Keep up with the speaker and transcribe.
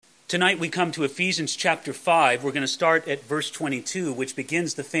Tonight we come to Ephesians chapter 5. We're going to start at verse 22, which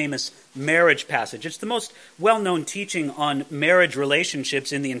begins the famous marriage passage. It's the most well-known teaching on marriage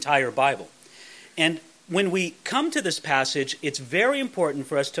relationships in the entire Bible. And when we come to this passage, it's very important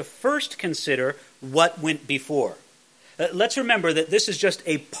for us to first consider what went before. Let's remember that this is just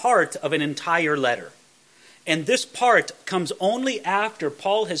a part of an entire letter. And this part comes only after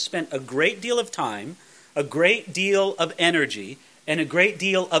Paul has spent a great deal of time, a great deal of energy, and a great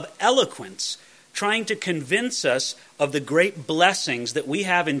deal of eloquence trying to convince us of the great blessings that we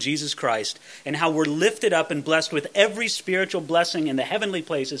have in Jesus Christ and how we're lifted up and blessed with every spiritual blessing in the heavenly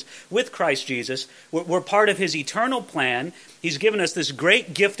places with Christ Jesus. We're part of his eternal plan. He's given us this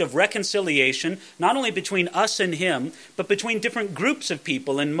great gift of reconciliation, not only between us and him, but between different groups of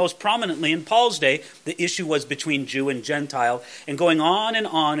people. And most prominently in Paul's day, the issue was between Jew and Gentile, and going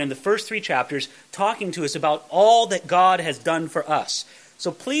on in the first 3 chapters, talking to us about all that God has done for us.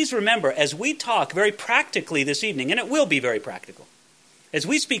 So please remember, as we talk very practically this evening, and it will be very practical, as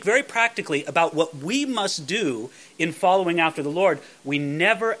we speak very practically about what we must do in following after the Lord, we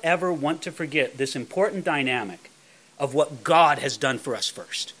never ever want to forget this important dynamic of what God has done for us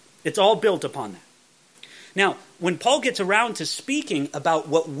first. It's all built upon that. Now, when Paul gets around to speaking about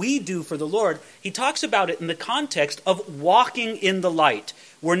what we do for the Lord, he talks about it in the context of walking in the light.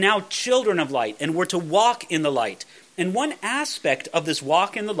 We're now children of light, and we're to walk in the light. And one aspect of this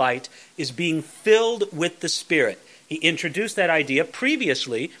walk in the light is being filled with the Spirit. He introduced that idea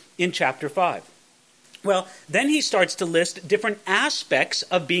previously in chapter 5. Well, then he starts to list different aspects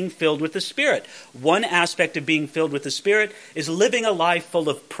of being filled with the Spirit. One aspect of being filled with the Spirit is living a life full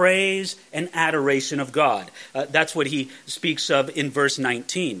of praise and adoration of God. That's what he speaks of in verse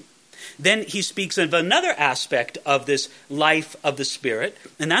 19. Then he speaks of another aspect of this life of the Spirit,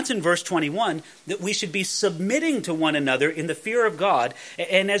 and that's in verse 21, that we should be submitting to one another in the fear of God.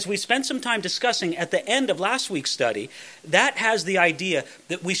 And as we spent some time discussing at the end of last week's study, that has the idea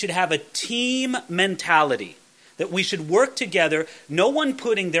that we should have a team mentality, that we should work together, no one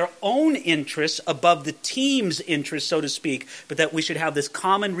putting their own interests above the team's interests, so to speak, but that we should have this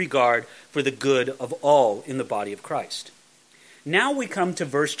common regard for the good of all in the body of Christ. Now we come to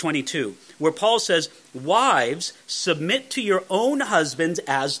verse 22, where Paul says, "Wives, submit to your own husbands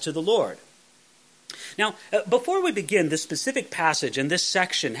as to the Lord." Now, before we begin this specific passage and this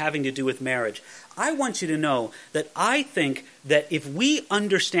section having to do with marriage, I want you to know that I think that if we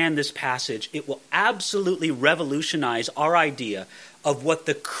understand this passage, it will absolutely revolutionize our idea of what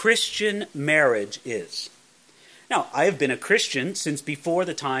the Christian marriage is. Now, I have been a Christian since before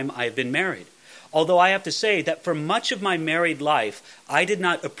the time I have been married. Although I have to say that for much of my married life, I did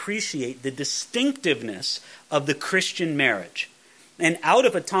not appreciate the distinctiveness of the Christian marriage. And out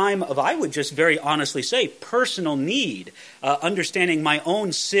of a time of, I would just very honestly say, personal need, understanding my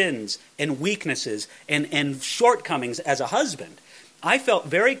own sins and weaknesses and shortcomings as a husband, I felt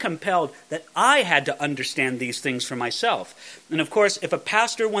very compelled that I had to understand these things for myself. And of course, if a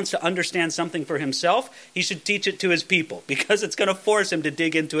pastor wants to understand something for himself, he should teach it to his people, because it's going to force him to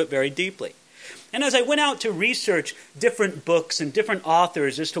dig into it very deeply. And as I went out to research different books and different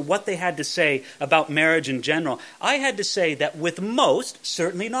authors as to what they had to say about marriage in general, I had to say that with most,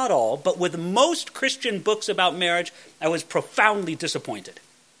 certainly not all, but with most Christian books about marriage, I was profoundly disappointed.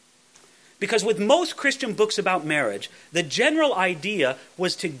 Because with most Christian books about marriage, the general idea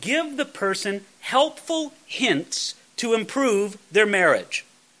was to give the person helpful hints to improve their marriage.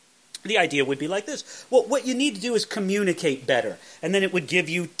 The idea would be like this. Well, what you need to do is communicate better. And then it would give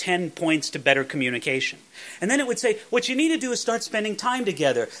you 10 points to better communication. And then it would say, what you need to do is start spending time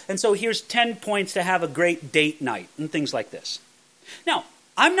together. And so here's 10 points to have a great date night and things like this. Now,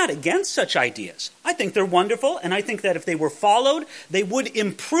 I'm not against such ideas. I think they're wonderful, and I think that if they were followed, they would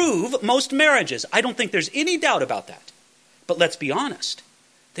improve most marriages. I don't think there's any doubt about that. But let's be honest.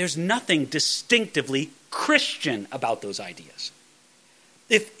 There's nothing distinctively Christian about those ideas.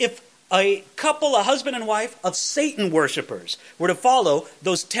 If a couple, a husband and wife of Satan worshipers, were to follow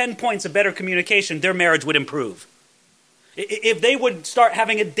those 10 points of better communication, their marriage would improve. If they would start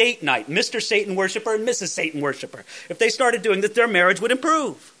having a date night, Mr. Satan worshiper and Mrs. Satan worshiper, if they started doing that, their marriage would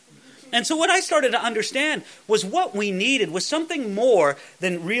improve. And so what I started to understand was what we needed was something more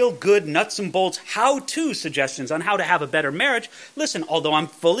than real good nuts and bolts how-to suggestions on how to have a better marriage. Listen, although I'm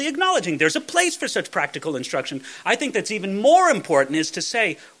fully acknowledging there's a place for such practical instruction, I think that's even more important is to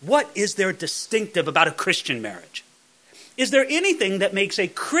say, what is there distinctive about a Christian marriage? Is there anything that makes a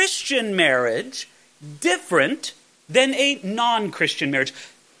Christian marriage different than a non-Christian marriage?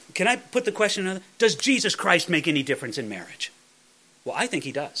 Can I put the question, does Jesus Christ make any difference in marriage? Well, I think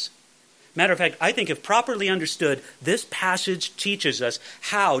he does. Matter of fact, I think if properly understood, this passage teaches us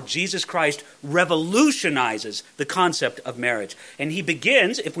how Jesus Christ revolutionizes the concept of marriage. And he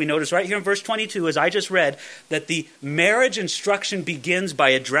begins, if we notice right here in verse 22, as I just read, that the marriage instruction begins by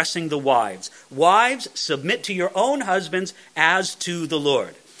addressing the wives. Wives, submit to your own husbands as to the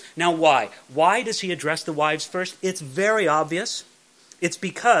Lord. Now why? Why does he address the wives first? It's very obvious. It's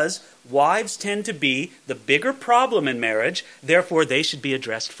because wives tend to be the bigger problem in marriage, therefore they should be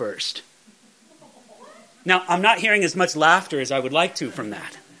addressed first. Now, I'm not hearing as much laughter as I would like to from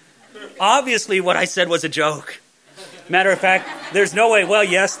that. Obviously, what I said was a joke. Matter of fact, there's no way, well,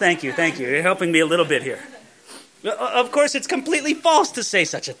 yes, thank you. You're helping me a little bit here. Of course, it's completely false to say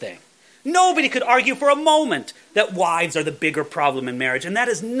such a thing. Nobody could argue for a moment that wives are the bigger problem in marriage, and that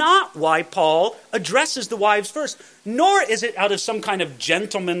is not why Paul addresses the wives first, nor is it out of some kind of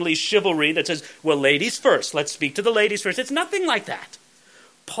gentlemanly chivalry that says, well, ladies first, let's speak to the ladies first. It's nothing like that.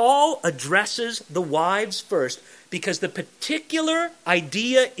 Paul addresses the wives first because the particular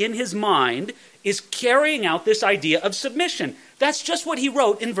idea in his mind is carrying out this idea of submission. That's just what he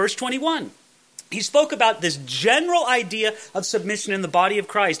wrote in verse 21. He spoke about this general idea of submission in the body of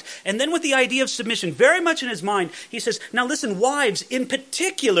Christ. And then with the idea of submission very much in his mind, he says, now listen, wives, in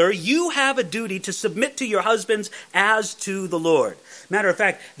particular, you have a duty to submit to your husbands as to the Lord. Matter of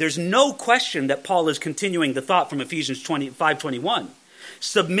fact, there's no question that Paul is continuing the thought from Ephesians 5:21.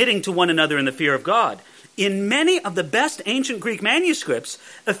 Submitting to one another in the fear of God. In many of the best ancient Greek manuscripts,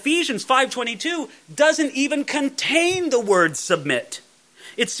 Ephesians 5:22 doesn't even contain the word submit.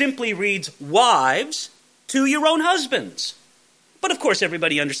 It simply reads, wives, to your own husbands. But of course,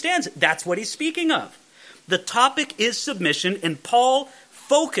 everybody understands that's what he's speaking of. The topic is submission, and Paul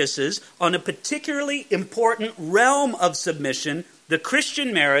focuses on a particularly important realm of submission, the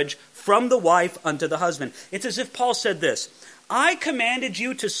Christian marriage, from the wife unto the husband. It's as if Paul said this, I commanded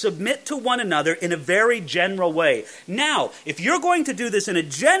you to submit to one another in a very general way. Now, if you're going to do this in a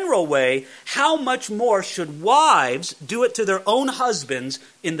general way, how much more should wives do it to their own husbands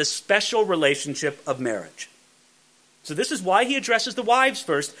in the special relationship of marriage? So this is why he addresses the wives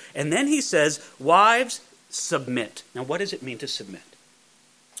first, and then he says, wives, submit. Now, what does it mean to submit?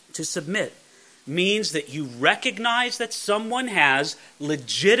 To submit means that you recognize that someone has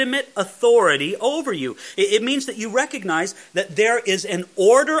legitimate authority over you. It means that you recognize that there is an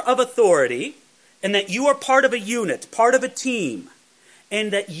order of authority and that you are part of a unit, part of a team,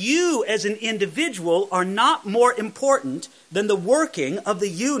 and that you as an individual are not more important than the working of the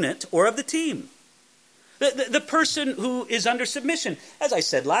unit or of the team. The person who is under submission. As I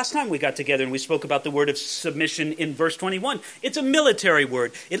said last time we got together and we spoke about the word of submission in verse 21. It's a military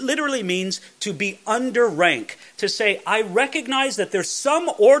word. It literally means to be under rank. To say, I recognize that there's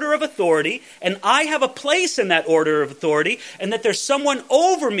some order of authority and I have a place in that order of authority and that there's someone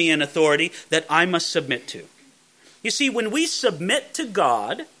over me in authority that I must submit to. You see, when we submit to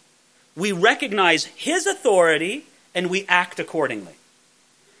God, we recognize his authority and we act accordingly.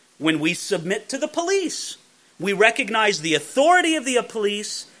 When we submit to the police, we recognize the authority of the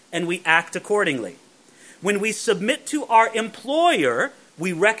police and we act accordingly. When we submit to our employer,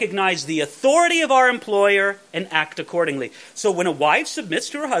 we recognize the authority of our employer and act accordingly. So when a wife submits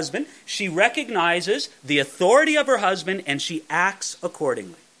to her husband, she recognizes the authority of her husband and she acts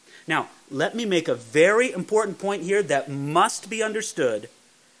accordingly. Now, let me make a very important point here that must be understood.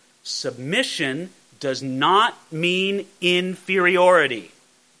 Submission does not mean inferiority.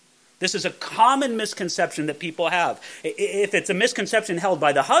 This is a common misconception that people have. If it's a misconception held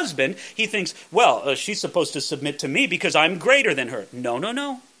by the husband, he thinks, well, she's supposed to submit to me because I'm greater than her.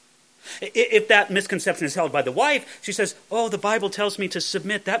 No. If that misconception is held by the wife, she says, oh, the Bible tells me to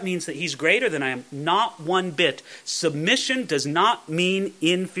submit. That means that he's greater than I am. Not one bit. Submission does not mean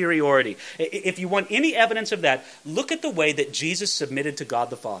inferiority. If you want any evidence of that, look at the way that Jesus submitted to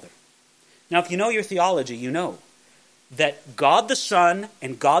God the Father. Now, if you know your theology, you know that God the Son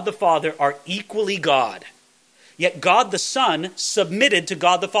and God the Father are equally God. Yet God the Son submitted to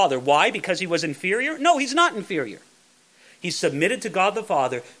God the Father. Why? Because he was inferior? No, he's not inferior. He submitted to God the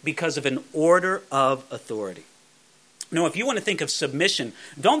Father because of an order of authority. Now, if you want to think of submission,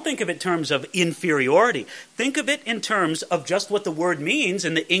 don't think of it in terms of inferiority. Think of it in terms of just what the word means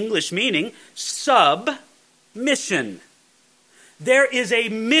in the English meaning, submission. There is a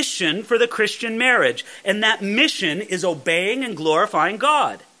mission for the Christian marriage, and that mission is obeying and glorifying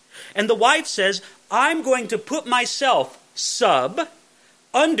God. And the wife says, I'm going to put myself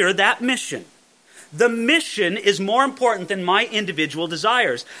under that mission. The mission is more important than my individual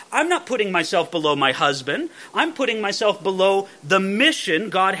desires. I'm not putting myself below my husband. I'm putting myself below the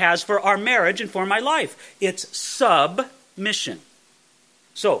mission God has for our marriage and for my life. It's submission.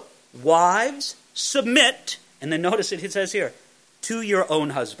 So, Wives, submit, and then notice it says here, to your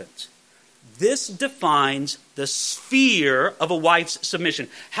own husbands. This defines the sphere of a wife's submission.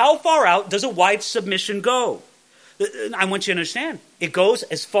 How far out does a wife's submission go? I want you to understand, it goes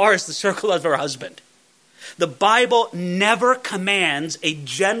as far as the circle of her husband. The Bible never commands a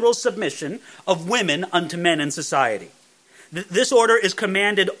general submission of women unto men in society. This order is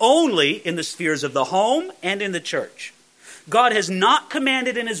commanded only in the spheres of the home and in the church. God has not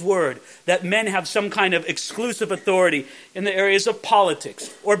commanded in his word that men have some kind of exclusive authority in the areas of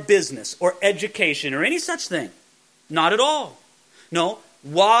politics or business or education or any such thing. Not at all. No,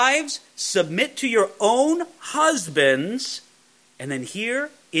 wives, submit to your own husbands. And then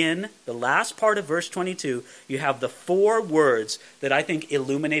here in the last part of verse 22, you have the 4 words that I think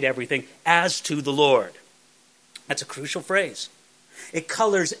illuminate everything, as to the Lord. That's a crucial phrase. It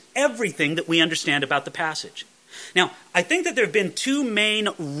colors everything that we understand about the passage. Now, I think that there have been 2 main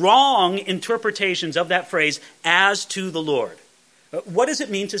wrong interpretations of that phrase, as to the Lord. What does it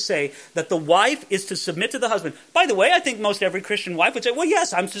mean to say that the wife is to submit to the husband? By the way, I think most every Christian wife would say, well,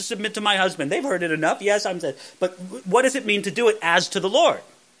 yes, I'm to submit to my husband. They've heard it enough. Yes, I'm to. But what does it mean to do it as to the Lord?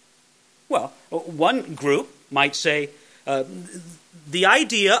 Well, one group might say the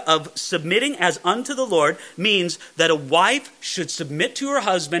idea of submitting as unto the Lord means that a wife should submit to her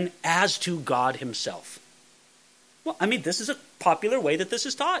husband as to God himself. Well, I mean, this is a popular way that this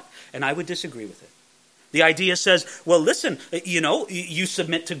is taught, and I would disagree with it. The idea says, well, listen, you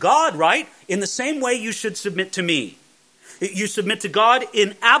submit to God, right? In the same way you should submit to me. You submit to God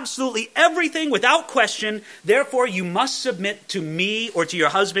in absolutely everything without question. Therefore, you must submit to me or to your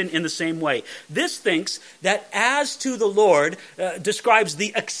husband in the same way. This thinks that as to the Lord describes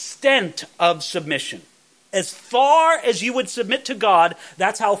the extent of submission. As far as you would submit to God,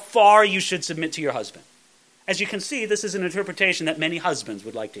 that's how far you should submit to your husband. As you can see, this is an interpretation that many husbands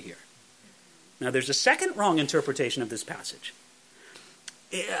would like to hear. Now, there's a second wrong interpretation of this passage.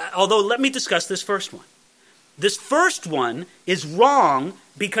 Although, let me discuss this first one. This first one is wrong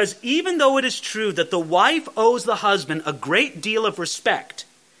because even though it is true that the wife owes the husband a great deal of respect,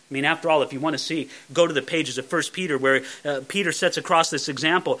 I mean, after all, if you want to see, go to the pages of 1 Peter where Peter sets across this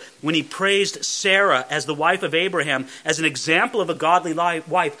example when he praised Sarah as the wife of Abraham as an example of a godly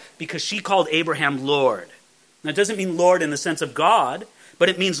wife because she called Abraham Lord. Now, it doesn't mean Lord in the sense of God, but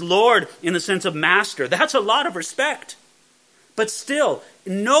it means Lord in the sense of master. That's a lot of respect. But still,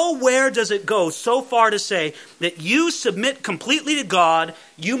 nowhere does it go so far to say that you submit completely to God,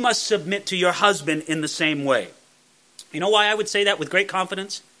 you must submit to your husband in the same way. You know why I would say that with great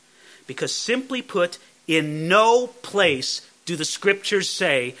confidence? Because simply put, in no place do the scriptures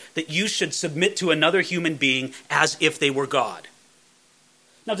say that you should submit to another human being as if they were God.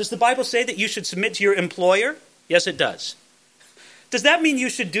 Now, does the Bible say that you should submit to your employer? Yes, it does. Does that mean you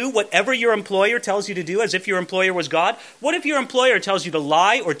should do whatever your employer tells you to do as if your employer was God? What if your employer tells you to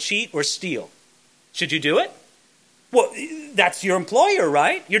lie or cheat or steal? Should you do it? Well, that's your employer,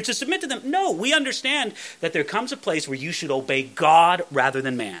 right? You're to submit to them. No, we understand that there comes a place where you should obey God rather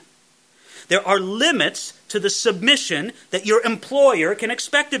than man. There are limits to the submission that your employer can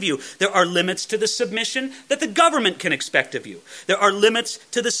expect of you. There are limits to the submission that the government can expect of you. There are limits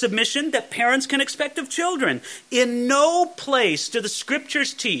to the submission that parents can expect of children. In no place do the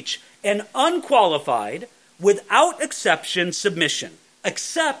scriptures teach an unqualified, without exception submission,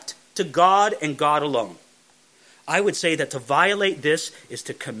 except to God and God alone. I would say that to violate this is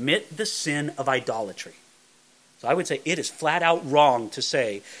to commit the sin of idolatry. So I would say it is flat out wrong to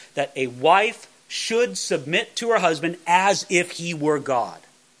say that a wife should submit to her husband as if he were God.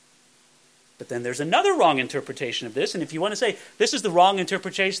 But then there's another wrong interpretation of this, and if you want to say this is the wrong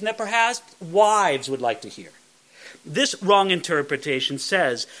interpretation that perhaps wives would like to hear. This wrong interpretation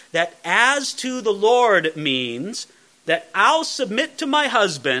says that as to the Lord means that I'll submit to my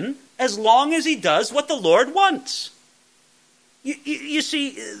husband as long as he does what the Lord wants. You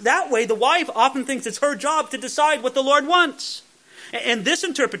see, that way the wife often thinks it's her job to decide what the Lord wants. And this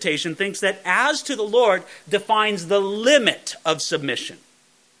interpretation thinks that as to the Lord defines the limit of submission.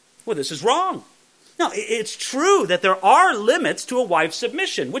 Well, this is wrong. Now, it's true that there are limits to a wife's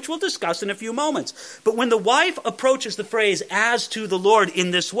submission, which we'll discuss in a few moments. But when the wife approaches the phrase, as to the Lord, in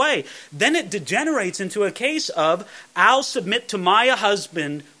this way, then it degenerates into a case of, I'll submit to my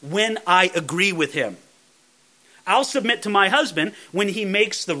husband when I agree with him. I'll submit to my husband when he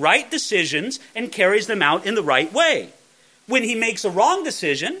makes the right decisions and carries them out in the right way. When he makes a wrong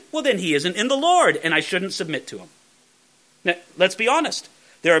decision, well, then he isn't in the Lord, and I shouldn't submit to him. Now, let's be honest.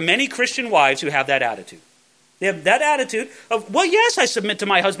 There are many Christian wives who have that attitude. They have that attitude of, well, yes, I submit to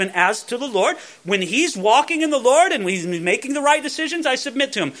my husband as to the Lord. When he's walking in the Lord and he's making the right decisions, I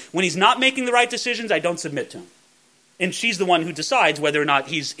submit to him. When he's not making the right decisions, I don't submit to him. And she's the one who decides whether or not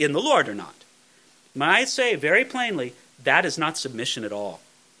he's in the Lord or not. May I say very plainly, that is not submission at all.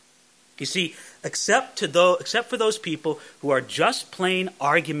 You see, except for those people who are just plain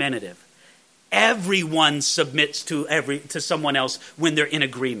argumentative, everyone submits to someone else when they're in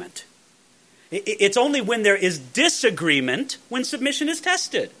agreement. It's only when there is disagreement when submission is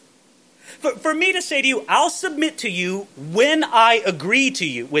tested. For me to say to you, I'll submit to you when I agree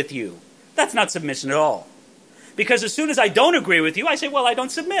with you, that's not submission at all. Because as soon as I don't agree with you, I say, well, I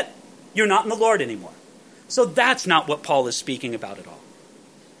don't submit. You're not in the Lord anymore. So that's not what Paul is speaking about at all.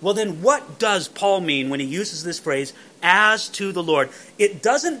 Well, then what does Paul mean when he uses this phrase, as to the Lord? It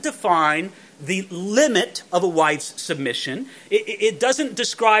doesn't define the limit of a wife's submission. It doesn't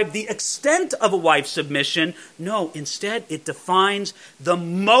describe the extent of a wife's submission. No, instead, it defines the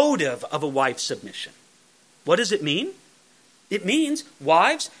motive of a wife's submission. What does it mean? It means,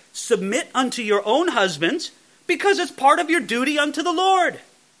 wives, submit unto your own husbands because it's part of your duty unto the Lord.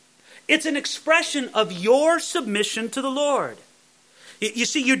 It's an expression of your submission to the Lord. You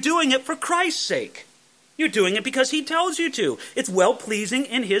see, you're doing it for Christ's sake. You're doing it because he tells you to. It's well-pleasing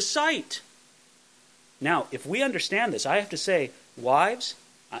in his sight. Now, if we understand this, I have to say, wives,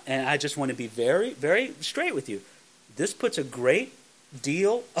 and I just want to be very, very straight with you, this puts a great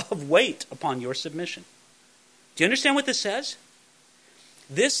deal of weight upon your submission. Do you understand what this says?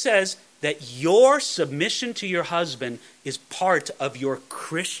 This says that your submission to your husband is part of your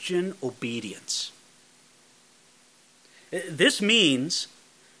Christian obedience. This means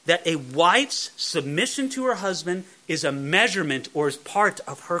that a wife's submission to her husband is a measurement or is part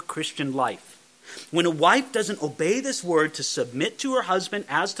of her Christian life. When a wife doesn't obey this word to submit to her husband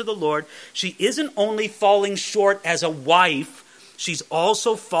as to the Lord, she isn't only falling short as a wife, she's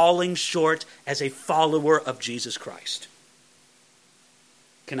also falling short as a follower of Jesus Christ.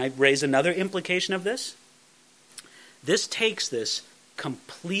 Can I raise another implication of this? This takes this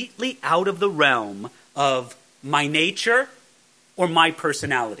completely out of the realm of my nature or my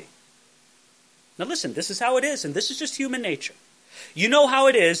personality. Now listen, this is how it is, and this is just human nature. You know how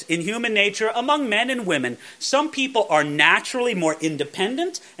it is in human nature among men and women. Some people are naturally more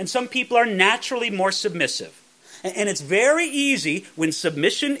independent, and some people are naturally more submissive. And it's very easy when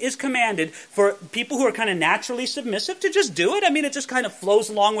submission is commanded for people who are kind of naturally submissive to just do it. I mean, it just kind of flows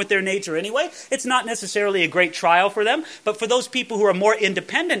along with their nature anyway. It's not necessarily a great trial for them. But for those people who are more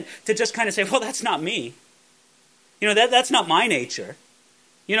independent to just kind of say, well, that's not me. That's not my nature.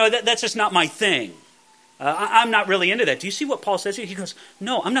 That's just not my thing. I'm not really into that. Do you see what Paul says here? He goes,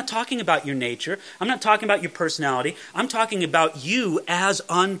 no, I'm not talking about your nature. I'm not talking about your personality. I'm talking about you as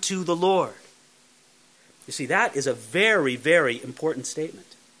unto the Lord. You see, that is a very, very important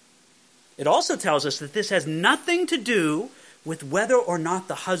statement. It also tells us that this has nothing to do with whether or not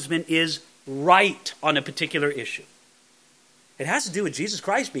the husband is right on a particular issue. It has to do with Jesus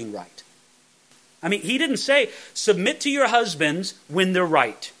Christ being right. I mean, he didn't say, submit to your husbands when they're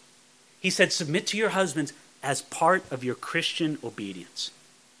right. He said, submit to your husbands as part of your Christian obedience.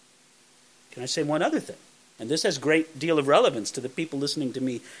 Can I say one other thing? And this has a great deal of relevance to the people listening to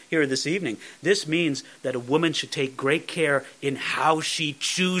me here this evening. This means that a woman should take great care in how she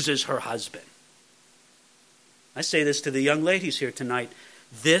chooses her husband. I say this to the young ladies here tonight.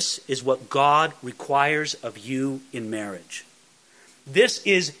 This is what God requires of you in marriage. This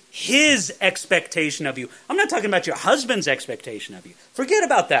is his expectation of you. I'm not talking about your husband's expectation of you. Forget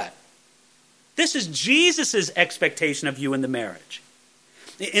about that. This is Jesus' expectation of you in the marriage.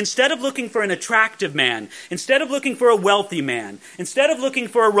 Instead of looking for an attractive man, instead of looking for a wealthy man, instead of looking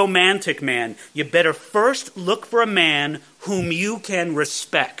for a romantic man, you better first look for a man whom you can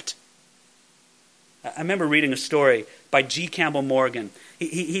respect. I remember reading a story by G. Campbell Morgan.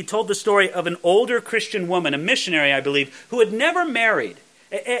 He told the story of an older Christian woman, a missionary, I believe, who had never married.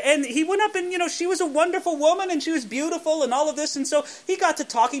 And he went up and, she was a wonderful woman and she was beautiful and all of this. And so he got to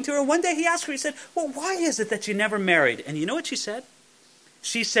talking to her. One day he asked her, he said, well, why is it that you never married? And you know what she said?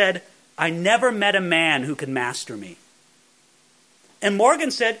 She said, I never met a man who could master me. And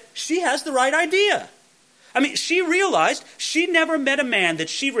Morgan said, she has the right idea. I mean, she realized she never met a man that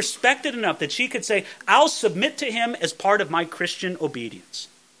she respected enough that she could say, I'll submit to him as part of my Christian obedience.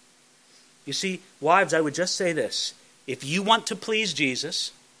 You see, wives, I would just say this. If you want to please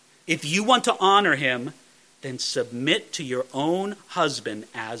Jesus, if you want to honor him, then submit to your own husband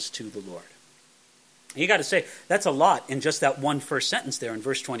as to the Lord. You got to say, that's a lot in just that one first sentence there in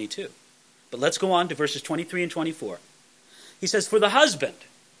verse 22. But let's go on to verses 23 and 24. He says, for the husband.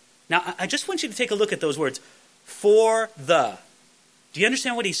 Now, I just want you to take a look at those words. for the. Do you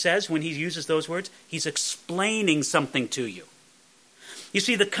understand what he says when he uses those words? He's explaining something to you. You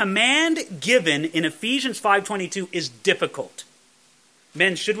see, the command given in Ephesians 5:22 is difficult.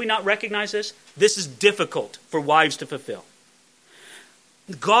 Men, should we not recognize this? This is difficult for wives to fulfill.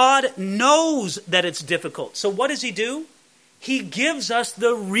 God knows that it's difficult. So what does he do? He gives us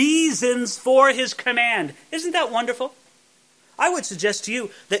the reasons for his command. Isn't that wonderful? I would suggest to you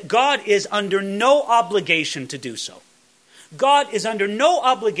that God is under no obligation to do so. God is under no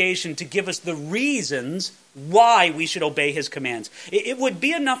obligation to give us the reasons why we should obey his commands. It would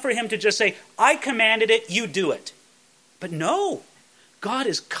be enough for him to just say, I commanded it, you do it. But no, God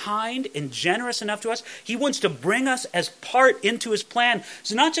is kind and generous enough to us. He wants to bring us as part into his plan.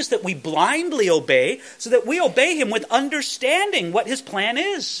 So not just that we blindly obey, so that we obey him with understanding what his plan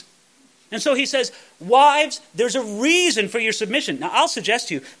is. And so he says, wives, there's a reason for your submission. Now, I'll suggest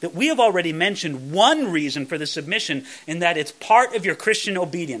to you that we have already mentioned one reason for the submission, in that it's part of your Christian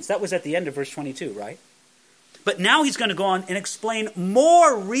obedience. That was at the end of verse 22, right? But now he's going to go on and explain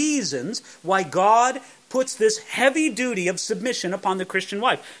more reasons why God puts this heavy duty of submission upon the Christian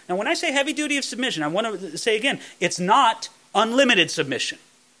wife. Now, when I say heavy duty of submission, I want to say again, it's not unlimited submission.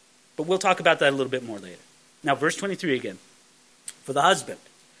 But we'll talk about that a little bit more later. Now, verse 23 again. For the husband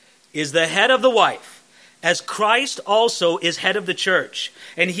is the head of the wife, as Christ also is head of the church,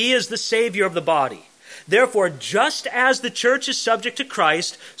 and he is the Savior of the body. Therefore, just as the church is subject to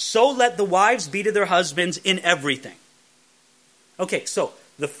Christ, so let the wives be to their husbands in everything. Okay, so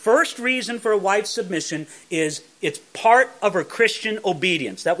the first reason for a wife's submission is it's part of her Christian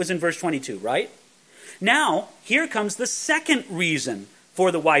obedience. That was in verse 22, right? Now, here comes the second reason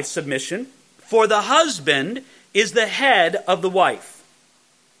for the wife's submission. For the husband is the head of the wife.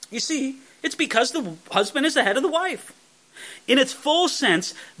 You see, it's because the husband is the head of the wife. In its full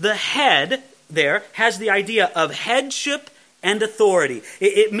sense, the head there has the idea of headship and authority.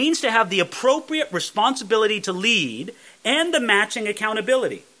 It means to have the appropriate responsibility to lead and the matching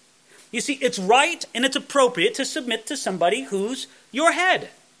accountability. You see, it's right and it's appropriate to submit to somebody who's your head.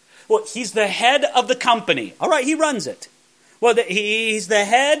 Well, he's the head of the company. All right, he runs it. Well, he's the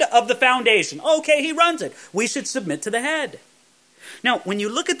head of the foundation. Okay, he runs it. We should submit to the head. Now, when you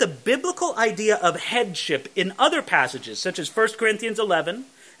look at the biblical idea of headship in other passages, such as 1 Corinthians 11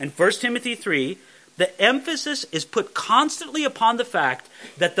 and 1 Timothy 3, the emphasis is put constantly upon the fact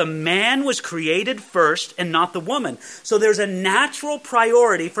that the man was created first and not the woman. So there's a natural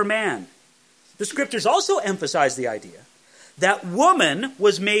priority for man. The scriptures also emphasize the idea that woman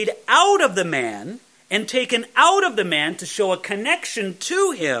was made out of the man and taken out of the man to show a connection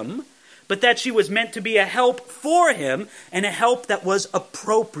to him, but that she was meant to be a help for him and a help that was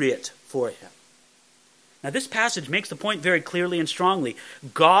appropriate for him. Now, this passage makes the point very clearly and strongly.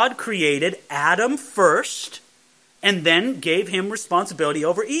 God created Adam first and then gave him responsibility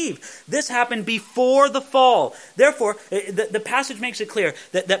over Eve. This happened before the fall. Therefore, the passage makes it clear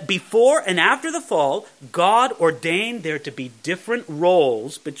that before and after the fall, God ordained there to be different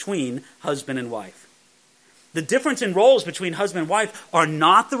roles between husband and wife. The difference in roles between husband and wife are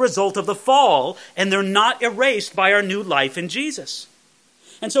not the result of the fall, and they're not erased by our new life in Jesus.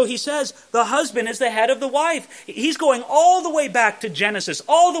 And so he says the husband is the head of the wife. He's going all the way back to Genesis,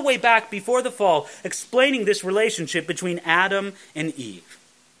 all the way back before the fall, explaining this relationship between Adam and Eve.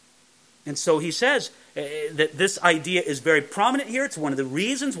 And so he says that this idea is very prominent here. It's one of the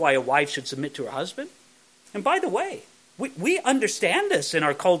reasons why a wife should submit to her husband. And by the way, we understand this in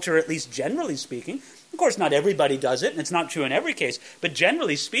our culture, at least generally speaking. Of course, not everybody does it, and it's not true in every case. But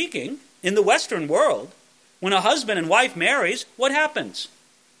generally speaking, in the Western world, when a husband and wife marries, what happens?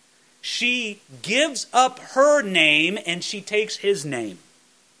 She gives up her name and she takes his name.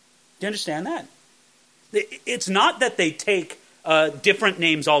 Do you understand that? It's not that they take different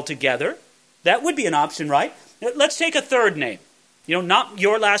names altogether. That would be an option, right? Let's take a third name. Not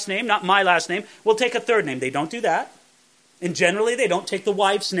your last name, not my last name. We'll take a third name. They don't do that. And generally, they don't take the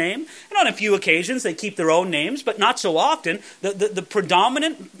wife's name. And on a few occasions, they keep their own names, but not so often. The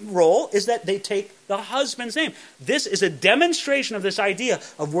predominant role is that they take the husband's name. This is a demonstration of this idea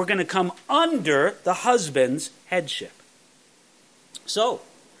of we're going to come under the husband's headship. So,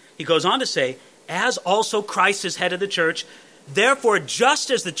 he goes on to say, as also Christ is head of the church, therefore, just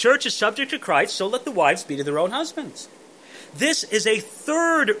as the church is subject to Christ, so let the wives be to their own husbands. This is a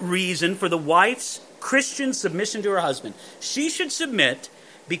third reason for the wife's Christian submission to her husband. She should submit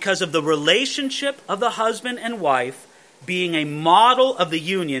because of the relationship of the husband and wife being a model of the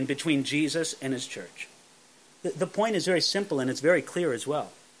union between Jesus and his church. The point is very simple and it's very clear as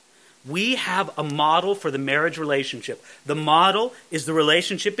well. We have a model for the marriage relationship. The model is the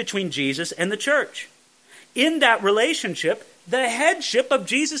relationship between Jesus and the church. In that relationship, the headship of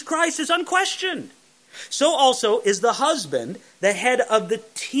Jesus Christ is unquestioned. So also is the husband the head of the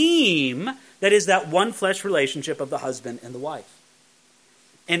team that is that one flesh relationship of the husband and the wife.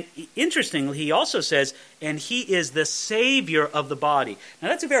 And interestingly, he also says, and he is the Savior of the body. Now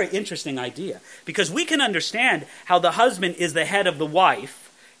that's a very interesting idea, because we can understand how the husband is the head of the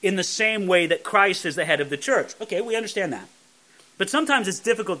wife in the same way that Christ is the head of the church. Okay, we understand that. But sometimes it's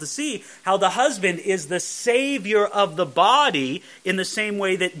difficult to see how the husband is the Savior of the body in the same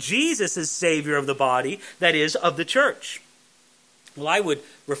way that Jesus is Savior of the body, that is, of the church. Well, I would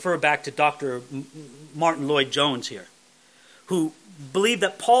refer back to Dr. Martin Lloyd-Jones here, who believed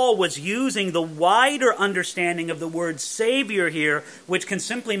that Paul was using the wider understanding of the word Savior here, which can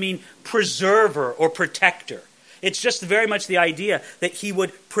simply mean preserver or protector. It's just very much the idea that he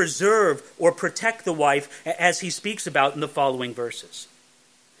would preserve or protect the wife, as he speaks about in the following verses.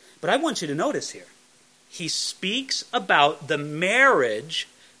 But I want you to notice here, he speaks about the marriage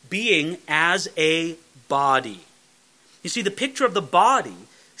being as a body. You see, the picture of the body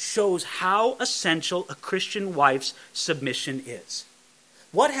shows how essential a Christian wife's submission is.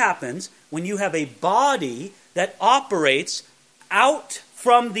 What happens when you have a body that operates out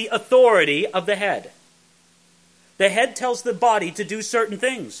from the authority of the head? The head tells the body to do certain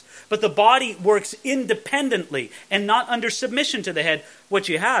things, but the body works independently and not under submission to the head. What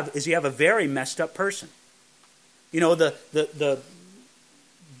you have is you have a very messed up person. You know, the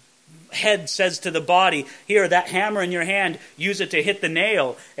head says to the body, here, that hammer in your hand, use it to hit the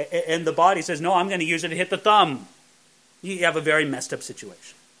nail. And the body says, no, I'm going to use it to hit the thumb. You have a very messed up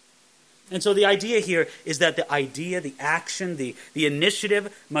situation. And so the idea here is that the idea, the action, the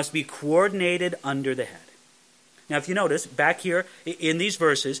initiative must be coordinated under the head. Now, if you notice, back here in these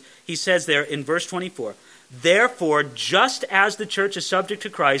verses, he says there in verse 24, therefore, just as the church is subject to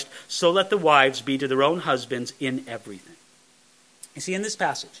Christ, so let the wives be to their own husbands in everything. You see, in this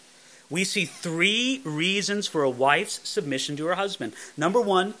passage, we see three reasons for a wife's submission to her husband. Number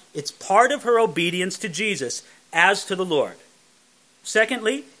one, it's part of her obedience to Jesus as to the Lord.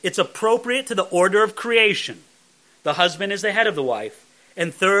 Secondly, it's appropriate to the order of creation. The husband is the head of the wife.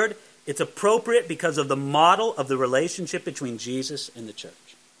 And third, it's appropriate because of the model of the relationship between Jesus and the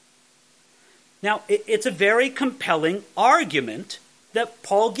church. Now, it's a very compelling argument that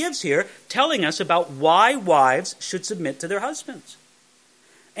Paul gives here, telling us about why wives should submit to their husbands.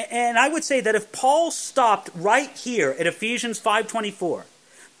 And I would say that if Paul stopped right here at Ephesians 5:24,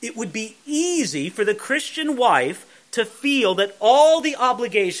 it would be easy for the Christian wife to feel that all the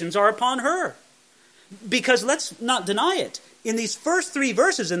obligations are upon her. Because let's not deny it. In these first three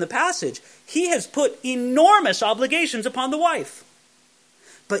verses in the passage, he has put enormous obligations upon the wife.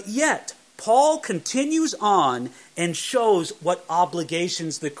 But yet, Paul continues on and shows what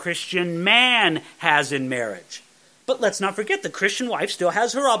obligations the Christian man has in marriage. But let's not forget, the Christian wife still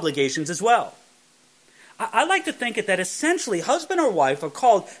has her obligations as well. I like to think that essentially husband or wife are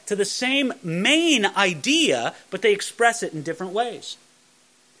called to the same main idea, but they express it in different ways.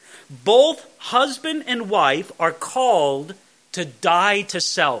 Both husband and wife are called to die to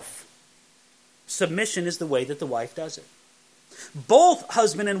self. Submission is the way that the wife does it. Both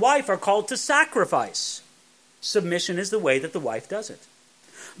husband and wife are called to sacrifice. Submission is the way that the wife does it.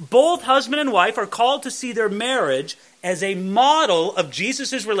 Both husband and wife are called to see their marriage as a model of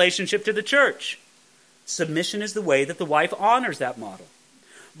Jesus' relationship to the church. Submission is the way that the wife honors that model.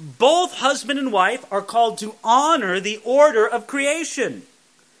 Both husband and wife are called to honor the order of creation.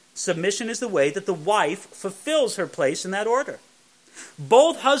 Submission is the way that the wife fulfills her place in that order.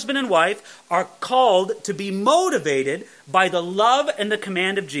 Both husband and wife are called to be motivated by the love and the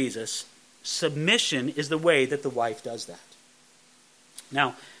command of Jesus. Submission is the way that the wife does that.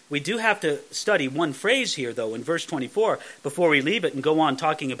 Now, we do have to study one phrase here, though, in verse 24, before we leave it and go on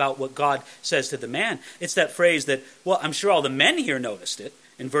talking about what God says to the man. It's that phrase that, well, I'm sure all the men here noticed it,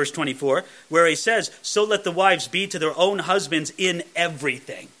 in verse 24, where he says, so let the wives be to their own husbands in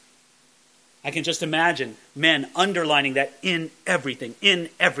everything. I can just imagine men underlining that in everything, in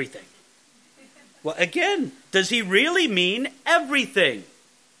everything. Well, again, does he really mean everything?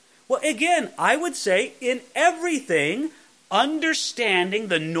 Well, again, I would say in everything, understanding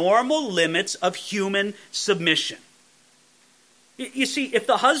the normal limits of human submission. You see, if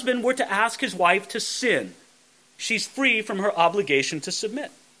the husband were to ask his wife to sin, she's free from her obligation to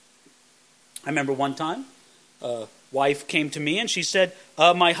submit. I remember one time, wife came to me and she said,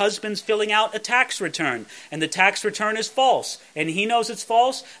 my husband's filling out a tax return and the tax return is false and he knows it's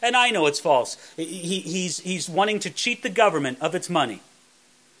false and I know it's false. He's wanting to cheat the government of its money.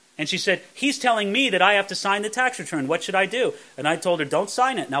 And she said, he's telling me that I have to sign the tax return. What should I do? And I told her, don't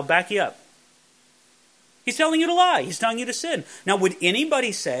sign it and I'll back you up. He's telling you to lie. He's telling you to sin. Now, would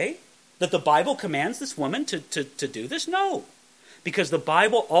anybody say that the Bible commands this woman to do this? No. Because the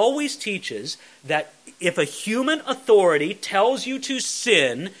Bible always teaches that if a human authority tells you to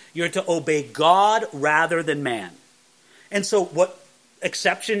sin, you're to obey God rather than man. And so what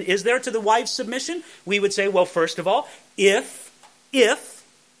exception is there to the wife's submission? We would say, well, first of all, if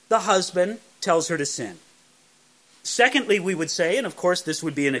the husband tells her to sin. Secondly, we would say, and of course this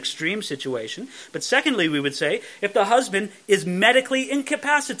would be an extreme situation, but secondly we would say, if the husband is medically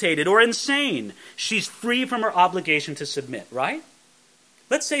incapacitated or insane, she's free from her obligation to submit, right?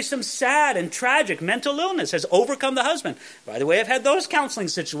 Let's say some sad and tragic mental illness has overcome the husband. By the way, I've had those counseling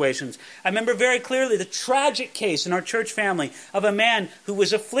situations. I remember very clearly the tragic case in our church family of a man who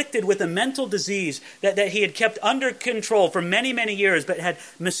was afflicted with a mental disease that he had kept under control for many, many years, but had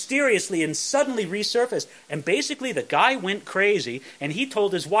mysteriously and suddenly resurfaced. And basically the guy went crazy, and he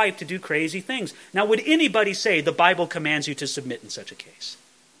told his wife to do crazy things. Now, would anybody say the Bible commands you to submit in such a case?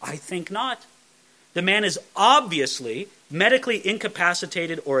 I think not. The man is obviously medically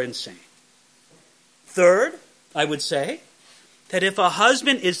incapacitated or insane. Third, I would say that if a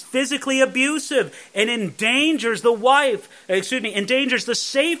husband is physically abusive and endangers endangers the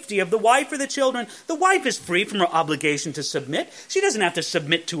safety of the wife or the children, the wife is free from her obligation to submit. She doesn't have to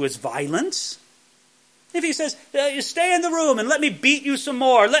submit to his violence. If he says, stay in the room and let me beat you some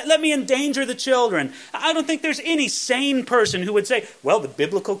more, let me endanger the children, I don't think there's any sane person who would say, well, the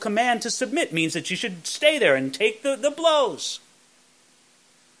biblical command to submit means that you should stay there and take the blows.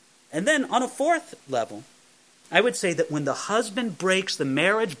 And then on a fourth level, I would say that when the husband breaks the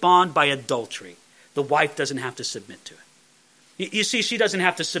marriage bond by adultery, the wife doesn't have to submit to it. You see, she doesn't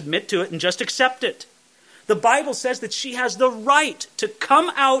have to submit to it and just accept it. The Bible says that she has the right to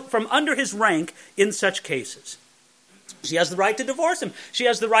come out from under his rank in such cases. She has the right to divorce him. She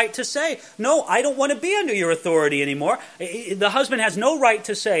has the right to say, no, I don't want to be under your authority anymore. The husband has no right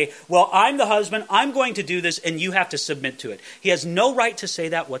to say, well, I'm the husband, I'm going to do this, and you have to submit to it. He has no right to say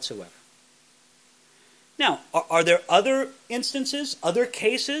that whatsoever. Now, are there other instances, other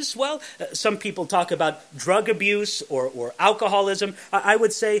cases? Well, some people talk about drug abuse or alcoholism. I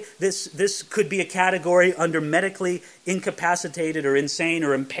would say this could be a category under medically incapacitated or insane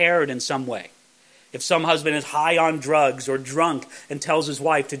or impaired in some way. If some husband is high on drugs or drunk and tells his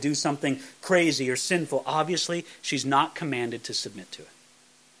wife to do something crazy or sinful, obviously she's not commanded to submit to it.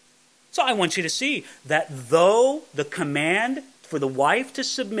 So I want you to see that though the command for the wife to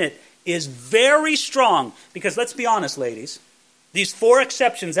submit is very strong, because let's be honest, ladies, these four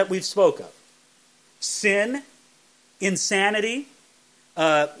exceptions that we've spoke of, sin, insanity,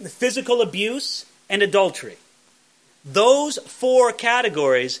 physical abuse, and adultery, those four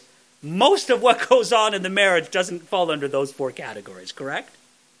categories, most of what goes on in the marriage doesn't fall under those four categories, correct?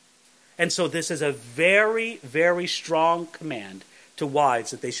 And so this is a very, very strong command to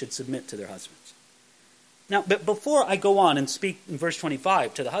wives that they should submit to their husbands. Now, but before I go on and speak in verse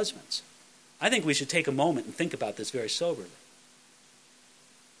 25 to the husbands, I think we should take a moment and think about this very soberly.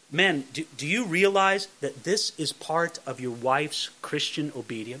 Men, do you realize that this is part of your wife's Christian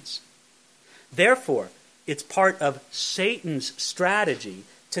obedience? Therefore, it's part of Satan's strategy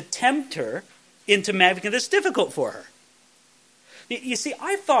to tempt her into making this difficult for her. You see,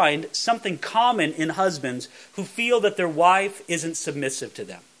 I find something common in husbands who feel that their wife isn't submissive to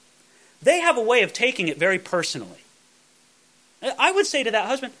them. They have a way of taking it very personally. I would say to that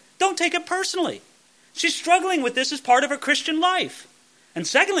husband, don't take it personally. She's struggling with this as part of her Christian life. And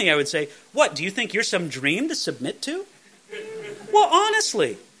secondly, I would say, what, do you think you're some dream to submit to? Well,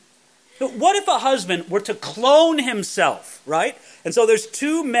 honestly, what if a husband were to clone himself, right? And so there's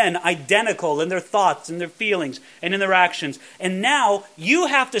two men identical in their thoughts and their feelings and in their actions. And now you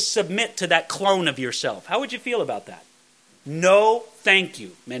have to submit to that clone of yourself. How would you feel about that? No, thank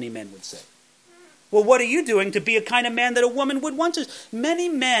you, many men would say. Well, what are you doing to be a kind of man that a woman would want to? Many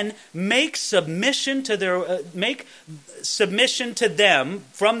men make submission to them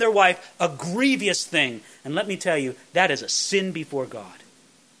from their wife a grievous thing. And let me tell you, that is a sin before God.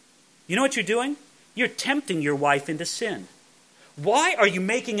 You know what you're doing? You're tempting your wife into sin. Why are you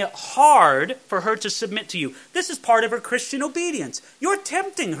making it hard for her to submit to you? This is part of her Christian obedience. You're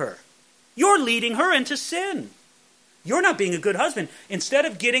tempting her. You're leading her into sin. You're not being a good husband. Instead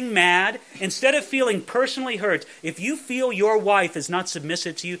of getting mad, instead of feeling personally hurt, if you feel your wife is not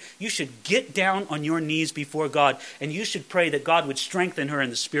submissive to you, you should get down on your knees before God, and you should pray that God would strengthen her in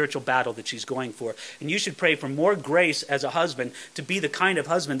the spiritual battle that she's going for. And you should pray for more grace as a husband to be the kind of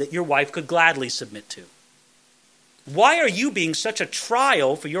husband that your wife could gladly submit to. Why are you being such a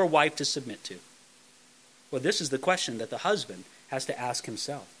trial for your wife to submit to? Well, this is the question that the husband has to ask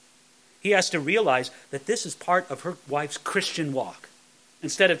himself. He has to realize that this is part of her wife's Christian walk,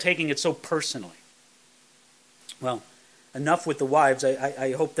 instead of taking it so personally. Well, enough with the wives.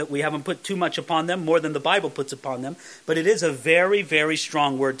 I hope that we haven't put too much upon them, more than the Bible puts upon them. But it is a very, very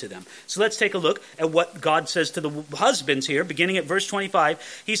strong word to them. So let's take a look at what God says to the husbands here, beginning at verse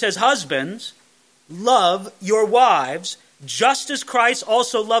 25. He says, "Husbands, love your wives, just as Christ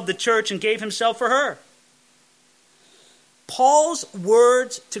also loved the church and gave himself for her." Paul's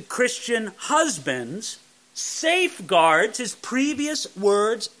words to Christian husbands safeguards his previous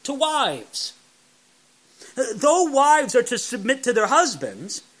words to wives. Though wives are to submit to their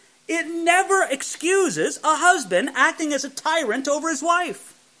husbands, it never excuses a husband acting as a tyrant over his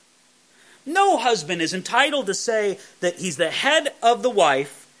wife. No husband is entitled to say that he's the head of the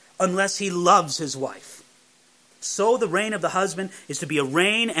wife unless he loves his wife. So the reign of the husband is to be a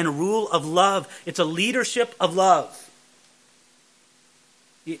reign and a rule of love. It's a leadership of love.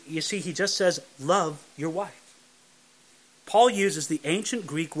 You see, he just says, love your wife. Paul uses the ancient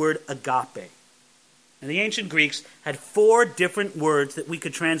Greek word agape. And the ancient Greeks had 4 different words that we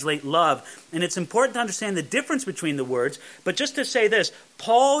could translate love. And it's important to understand the difference between the words. But just to say this,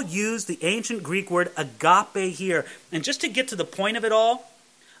 Paul used the ancient Greek word agape here. And just to get to the point of it all,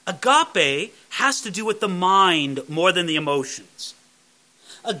 agape has to do with the mind more than the emotions.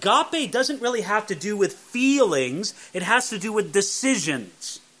 Agape doesn't really have to do with feelings. It has to do with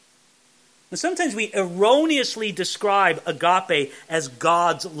decisions. And sometimes we erroneously describe agape as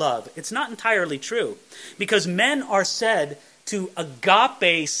God's love. It's not entirely true, because men are said to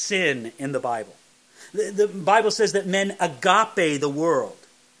agape sin in the Bible. The Bible says that men agape the world.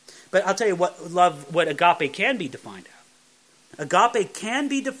 But I'll tell you what agape can be defined as. Agape can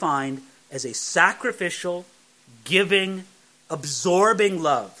be defined as a sacrificial, giving, absorbing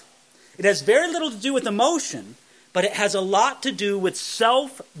love. It has very little to do with emotion, but it has a lot to do with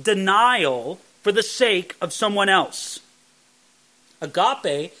self-denial for the sake of someone else.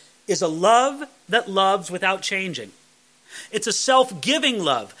 Agape is a love that loves without changing. It's a self-giving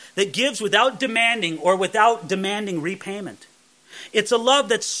love that gives without demanding or without demanding repayment. It's a love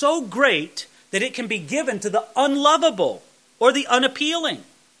that's so great that it can be given to the unlovable or the unappealing.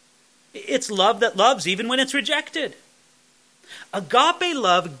 It's love that loves even when it's rejected. Agape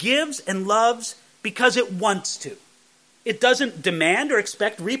love gives and loves because it wants to. It doesn't demand or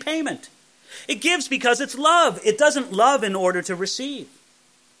expect repayment. It gives because it's love. It doesn't love in order to receive.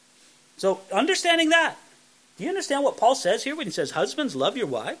 So understanding that, do you understand what Paul says here when he says, husbands, love your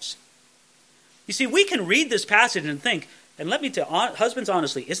wives? You see, we can read this passage and think, and let me tell husbands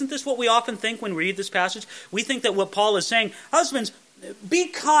honestly, isn't this what we often think when we read this passage? We think that what Paul is saying, husbands, be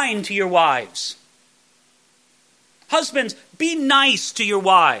kind to your wives. Husbands, be nice to your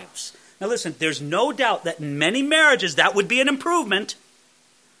wives. Now listen, there's no doubt that in many marriages that would be an improvement,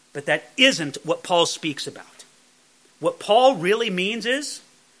 but that isn't what Paul speaks about. What Paul really means is,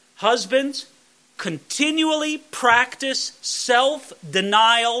 husbands, continually practice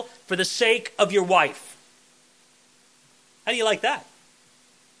self-denial for the sake of your wife. How do you like that?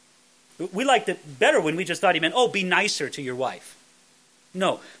 We liked it better when we just thought he meant, be nicer to your wife.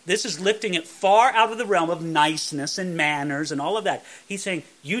 No, this is lifting it far out of the realm of niceness and manners and all of that. He's saying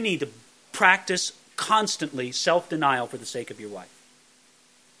you need to practice constantly self-denial for the sake of your wife.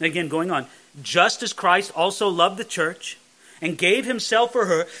 And again, going on, just as Christ also loved the church and gave himself for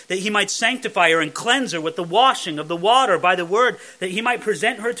her, that he might sanctify her and cleanse her with the washing of the water by the word, that he might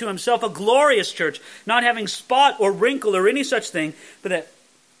present her to himself a glorious church, not having spot or wrinkle or any such thing, but that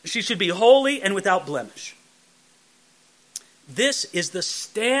she should be holy and without blemish. This is the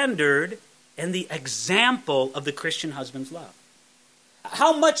standard and the example of the Christian husband's love.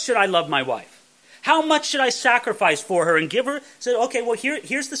 How much should I love my wife? How much should I sacrifice for her and give her? So, okay, well,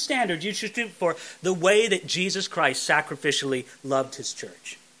 here's the standard you should do for the way that Jesus Christ sacrificially loved his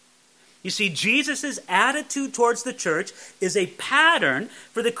church. You see, Jesus' attitude towards the church is a pattern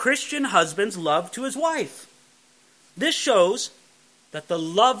for the Christian husband's love to his wife. This shows that the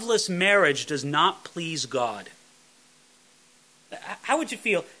loveless marriage does not please God. How would you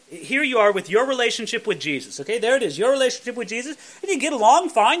feel? Here you are with your relationship with Jesus. Okay, there it is, your relationship with Jesus. And you get along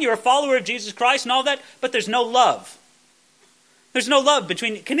fine. You're a follower of Jesus Christ and all that, but there's no love. There's no love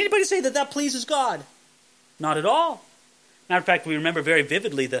between... Can anybody say that pleases God? Not at all. Matter of fact, we remember very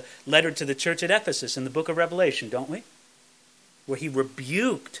vividly the letter to the church at Ephesus in the book of Revelation, don't we? Where he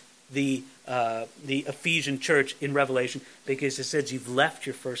rebuked the Ephesian church in Revelation because it says you've left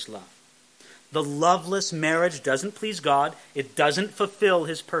your first love. The loveless marriage doesn't please God. It doesn't fulfill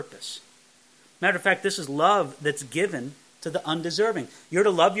his purpose. Matter of fact, this is love that's given to the undeserving. You're to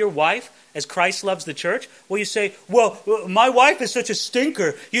love your wife as Christ loves the church. Well, you say, well, my wife is such a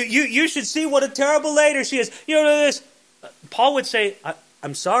stinker. You should see what a terrible lady she is. You know this. Paul would say,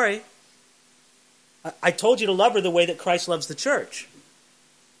 I'm sorry. I told you to love her the way that Christ loves the church.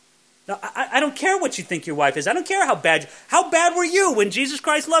 Now, I don't care what you think your wife is. I don't care how bad were you when Jesus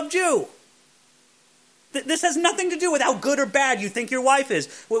Christ loved you? This has nothing to do with how good or bad you think your wife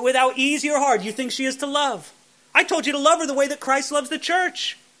is, with how easy or hard you think she is to love. I told you to love her the way that Christ loves the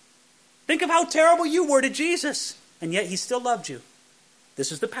church. Think of how terrible you were to Jesus, and yet he still loved you.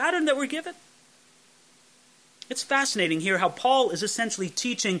 This is the pattern that we're given. It's fascinating here how Paul is essentially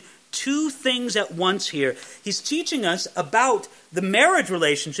teaching two things at once here. He's teaching us about the marriage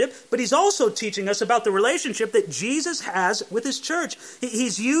relationship, but he's also teaching us about the relationship that Jesus has with his church.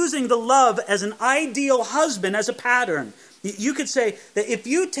 He's using the love as an ideal husband as a pattern. You could say that if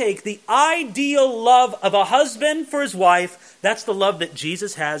you take the ideal love of a husband for his wife, that's the love that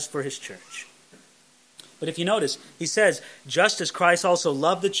Jesus has for his church. But if you notice, he says, just as Christ also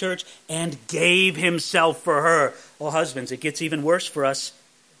loved the church and gave himself for her. Well, husbands, it gets even worse for us.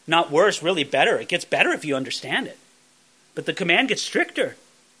 Not worse, really better. It gets better if you understand it. But the command gets stricter.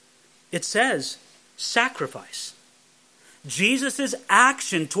 It says, sacrifice. Jesus'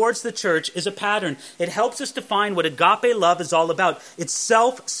 action towards the church is a pattern. It helps us define what agape love is all about. It's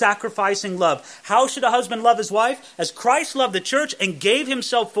self-sacrificing love. How should a husband love his wife? As Christ loved the church and gave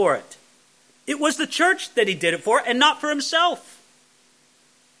himself for it. It was the church that he did it for and not for himself.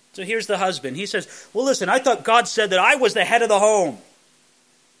 So here's the husband. He says, well, listen, I thought God said that I was the head of the home.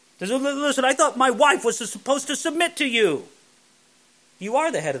 Listen, I thought my wife was supposed to submit to you. You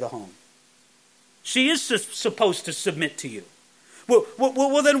are the head of the home. She is supposed to submit to you. Well,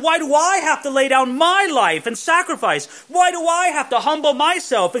 then why do I have to lay down my life and sacrifice? Why do I have to humble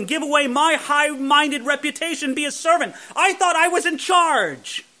myself and give away my high-minded reputation, be a servant? I thought I was in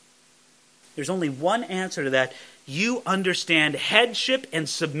charge. There's only one answer to that. You understand headship and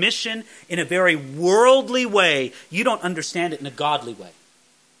submission in a very worldly way. You don't understand it in a godly way.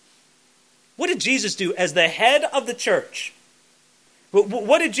 What did Jesus do as the head of the church?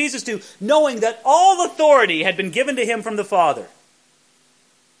 What did Jesus do knowing that all authority had been given to him from the Father?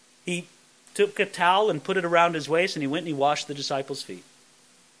 He took a towel and put it around his waist and he went and he washed the disciples' feet.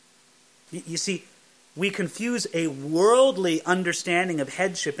 You see, we confuse a worldly understanding of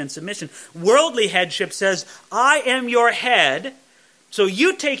headship and submission. Worldly headship says, I am your head, so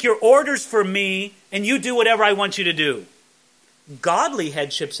you take your orders from me and you do whatever I want you to do. Godly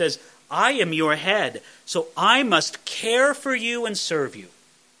headship says, I am your head, so I must care for you and serve you.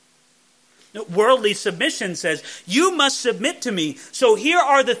 Worldly submission says, you must submit to me, so here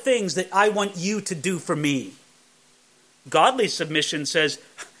are the things that I want you to do for me. Godly submission says,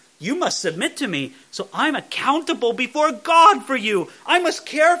 you must submit to me, so I'm accountable before God for you. I must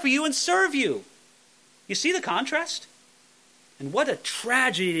care for you and serve you. You see the contrast? And what a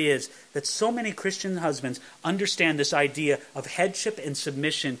tragedy it is that so many Christian husbands understand this idea of headship and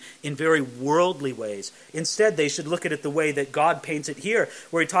submission in very worldly ways. Instead, they should look at it the way that God paints it here,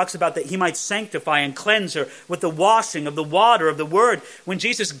 where he talks about that he might sanctify and cleanse her with the washing of the water of the word. When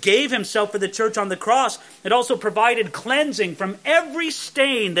Jesus gave himself for the church on the cross, it also provided cleansing from every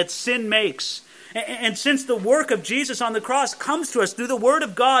stain that sin makes. And since the work of Jesus on the cross comes to us through the word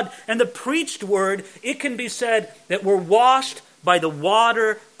of God and the preached word, it can be said that we're washed by the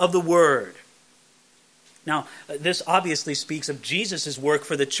water of the word. Now, this obviously speaks of Jesus' work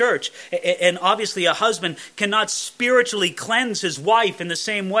for the church. And obviously a husband cannot spiritually cleanse his wife in the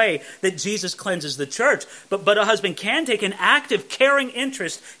same way that Jesus cleanses the church. But a husband can take an active, caring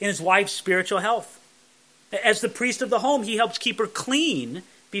interest in his wife's spiritual health. As the priest of the home, he helps keep her clean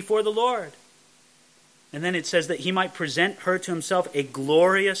before the Lord. And then it says that he might present her to himself a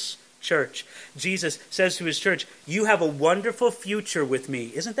glorious church. Jesus says to his church, you have a wonderful future with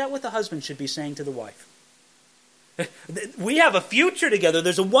me. Isn't that what the husband should be saying to the wife? We have a future together.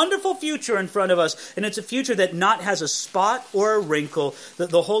 There's a wonderful future in front of us, and it's a future that not has a spot or a wrinkle.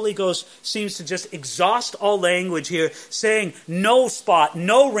 The Holy Ghost seems to just exhaust all language here, saying no spot,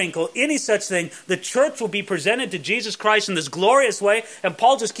 no wrinkle, any such thing. The church will be presented to Jesus Christ in this glorious way, and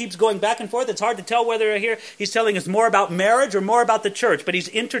Paul just keeps going back and forth. It's hard to tell whether here he's telling us more about marriage or more about the church, but he's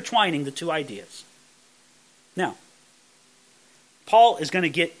intertwining the two ideas. Now, Paul is going to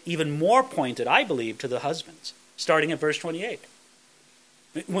get even more pointed, I believe, to the husbands, starting at verse 28.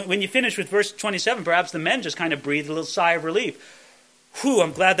 When you finish with verse 27, perhaps the men just kind of breathe a little sigh of relief. Whew,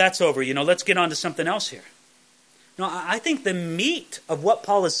 I'm glad that's over. Let's get on to something else here. No, I think the meat of what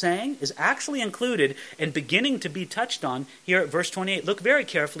Paul is saying is actually included and beginning to be touched on here at verse 28. Look very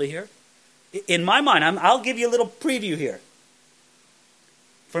carefully here. In my mind, I'll give you a little preview here.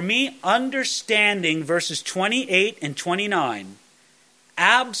 For me, understanding verses 28 and 29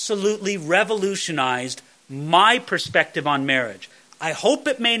 absolutely revolutionized my perspective on marriage. I hope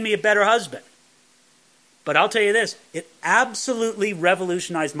it made me a better husband. But I'll tell you this, it absolutely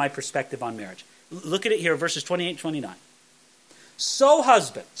revolutionized my perspective on marriage. Look at it here, verses 28 and 29. So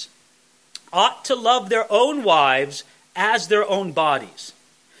husbands ought to love their own wives as their own bodies.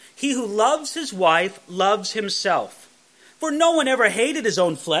 He who loves his wife loves himself. For no one ever hated his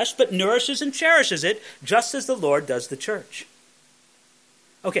own flesh, but nourishes and cherishes it, just as the Lord does the church.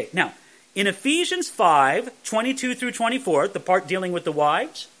 Okay, now, in Ephesians 5, 22 through 24, the part dealing with the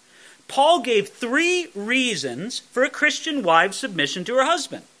wives, Paul gave 3 reasons for a Christian wife's submission to her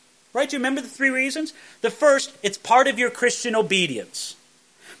husband. Right? Do you remember the 3 reasons? The first, it's part of your Christian obedience.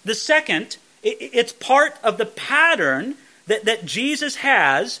 The second, it's part of the pattern that Jesus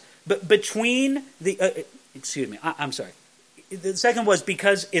has between the... I'm sorry. The second was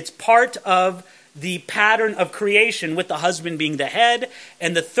because it's part of the pattern of creation with the husband being the head.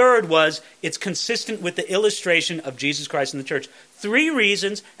 And the third was it's consistent with the illustration of Jesus Christ in the church. 3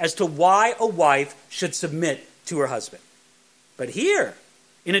 reasons as to why a wife should submit to her husband. But here,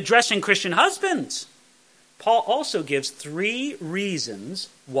 in addressing Christian husbands, Paul also gives 3 reasons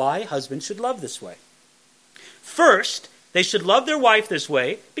why husbands should love this way. First, they should love their wife this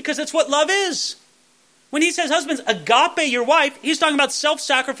way because it's what love is. When he says, husbands, agape your wife, he's talking about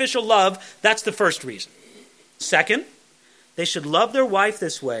self-sacrificial love. That's the first reason. Second, they should love their wife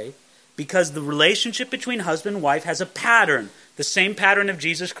this way because the relationship between husband and wife has a pattern, the same pattern of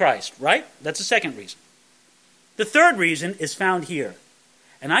Jesus Christ, right? That's the second reason. The third reason is found here.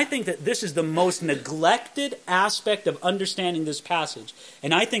 And I think that this is the most neglected aspect of understanding this passage.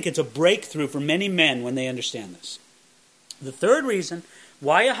 And I think it's a breakthrough for many men when they understand this. The third reason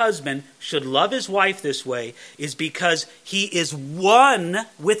why a husband should love his wife this way is because he is one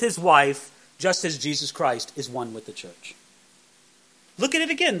with his wife just as Jesus Christ is one with the church. Look at it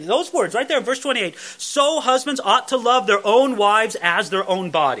again. Those words right there in verse 28. So husbands ought to love their own wives as their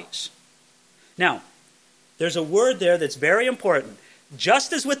own bodies. Now, there's a word there that's very important.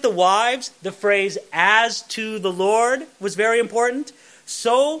 Just as with the wives, the phrase as to the Lord was very important,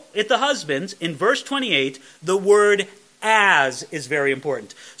 so at the husbands, in verse 28, the word as is very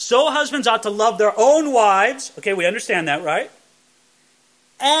important. So husbands ought to love their own wives, okay, we understand that, right?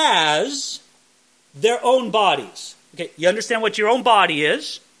 As their own bodies. Okay, you understand what your own body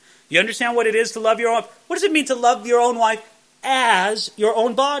is. You understand what it is to love your own wife. What does it mean to love your own wife as your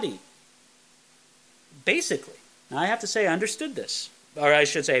own body? Basically, now I have to say I understood this. Or I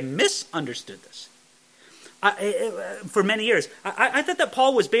should say I misunderstood this. For many years. I thought that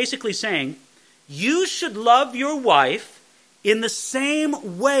Paul was basically saying, you should love your wife in the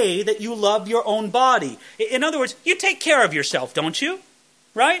same way that you love your own body. In other words, you take care of yourself, don't you?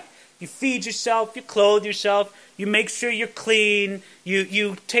 Right? You feed yourself, you clothe yourself, you make sure you're clean,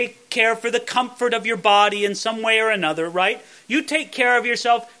 you take care for the comfort of your body in some way or another, right? You take care of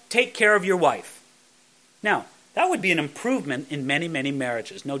yourself, take care of your wife. Now, that would be an improvement in many, many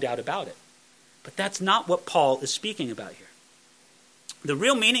marriages, no doubt about it. But that's not what Paul is speaking about here. The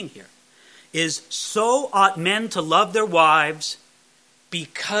real meaning here is, so ought men to love their wives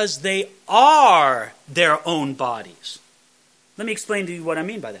because they are their own bodies. Let me explain to you what I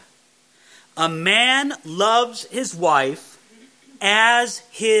mean by that. A man loves his wife as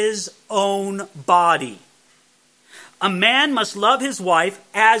his own body. A man must love his wife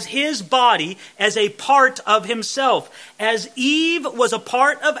as his body, as a part of himself. As Eve was a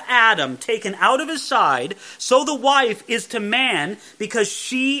part of Adam, taken out of his side, so the wife is to man because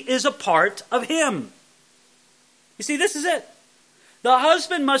she is a part of him. You see, this is it. The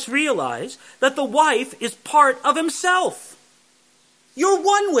husband must realize that the wife is part of himself. You're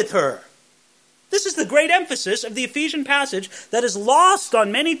one with her. This is the great emphasis of the Ephesian passage that is lost on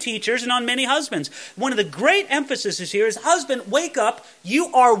many teachers and on many husbands. One of the great emphases here is, husband, wake up. You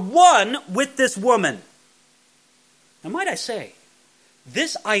are one with this woman. Now, might I say,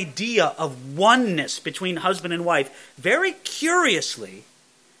 this idea of oneness between husband and wife, very curiously,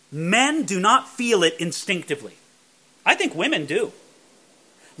 men do not feel it instinctively. I think women do.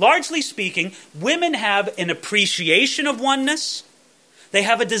 Largely speaking, women have an appreciation of oneness. They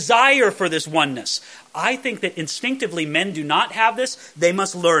have a desire for this oneness. I think that instinctively men do not have this. They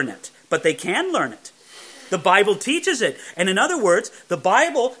must learn it. But they can learn it. The Bible teaches it. And in other words, the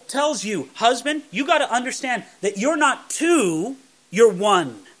Bible tells you, husband, you got to understand that you're not two, you're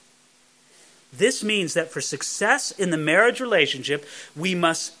one. This means that for success in the marriage relationship, we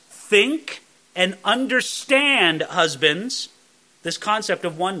must think and understand, husbands, this concept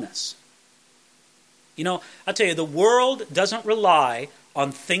of oneness. You know, I'll tell you, the world doesn't rely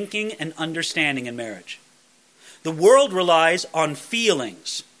on thinking and understanding in marriage. The world relies on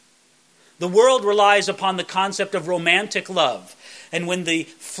feelings. The world relies upon the concept of romantic love. And when the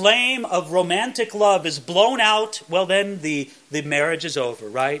flame of romantic love is blown out, well, then the marriage is over,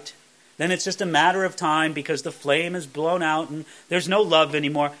 right? Then it's just a matter of time because the flame is blown out and there's no love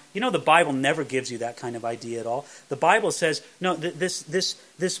anymore. You know, the Bible never gives you that kind of idea at all. The Bible says, no, this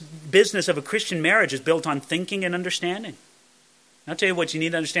business of a Christian marriage is built on thinking and understanding. I'll tell you what you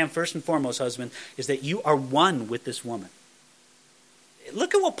need to understand first and foremost, husband, is that you are one with this woman.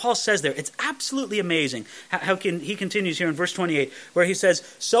 Look at what Paul says there. It's absolutely amazing. He continues here in verse 28, where he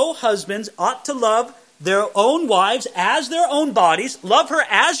says, so husbands ought to love their own wives as their own bodies. Love her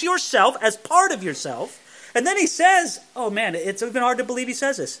as yourself, as part of yourself. And then he says, oh man, it's even hard to believe he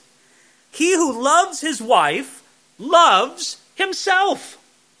says this. He who loves his wife loves himself.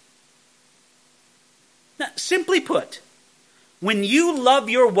 Now, simply put, when you love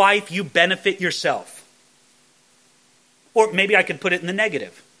your wife, you benefit yourself. Or maybe I could put it in the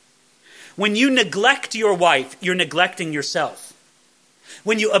negative. When you neglect your wife, you're neglecting yourself.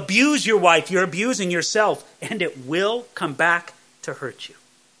 When you abuse your wife, you're abusing yourself, and it will come back to hurt you.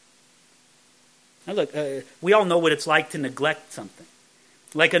 Now look, we all know what it's like to neglect something.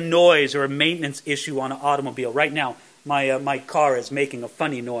 Like a noise or a maintenance issue on an automobile. Right now, my car is making a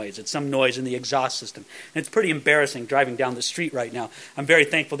funny noise. It's some noise in the exhaust system. And it's pretty embarrassing driving down the street right now. I'm very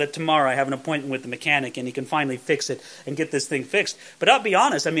thankful that tomorrow I have an appointment with the mechanic and he can finally fix it and get this thing fixed. But I'll be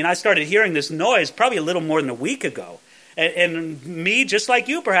honest, I started hearing this noise probably a little more than a week ago. And me, just like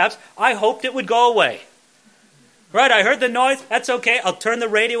you perhaps, I hoped it would go away. Right, I heard the noise. That's okay. I'll turn the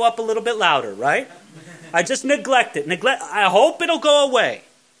radio up a little bit louder, right? I just neglect it. I hope it'll go away.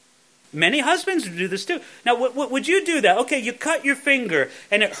 Many husbands do this too. Now, would you do that? Okay, you cut your finger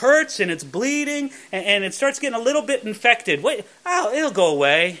and it hurts and it's bleeding and it starts getting a little bit infected. Wait, it'll go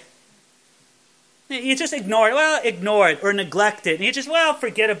away. You just ignore it. Well, ignore it or neglect it. And you just,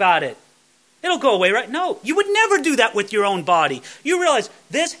 forget about it. It'll go away, right? No, you would never do that with your own body. You realize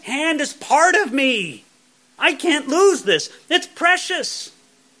this hand is part of me. I can't lose this. It's precious.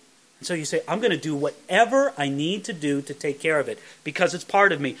 And so you say, I'm going to do whatever I need to do to take care of it because it's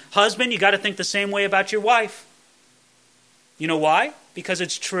part of me. Husband, you got to think the same way about your wife. You know why? Because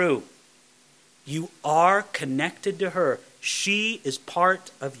it's true. You are connected to her. She is part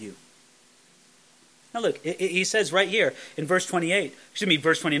of you. Now look, he says right here in verse 29,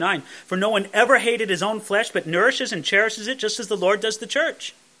 for no one ever hated his own flesh, but nourishes and cherishes it just as the Lord does the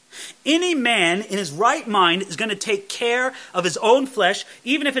church. Any man in his right mind is going to take care of his own flesh,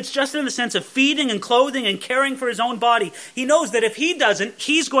 even if it's just in the sense of feeding and clothing and caring for his own body. He knows that if he doesn't,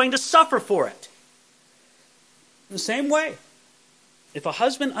 he's going to suffer for it. In the same way, if a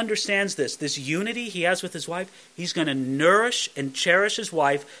husband understands this unity he has with his wife, he's going to nourish and cherish his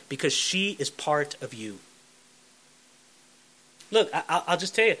wife because she is part of you. Look, I'll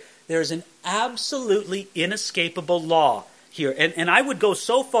just tell you, there is an absolutely inescapable law here. And I would go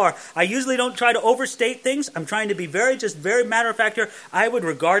so far. I usually don't try to overstate things. I'm trying to be very matter of fact here. I would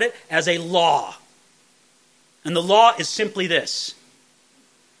regard it as a law. And the law is simply this.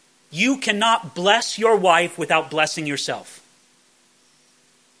 You cannot bless your wife without blessing yourself.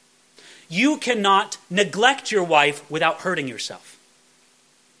 You cannot neglect your wife without hurting yourself.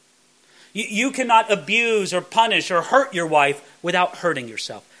 You cannot abuse or punish or hurt your wife without hurting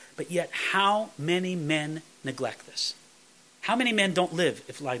yourself. But yet, how many men neglect this? How many men don't live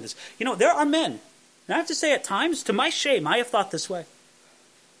like this? You know, there are men, and I have to say at times, to my shame, I have thought this way.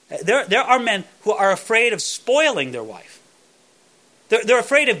 There are men who are afraid of spoiling their wife. They're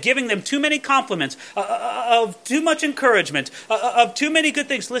afraid of giving them too many compliments, of too much encouragement, of too many good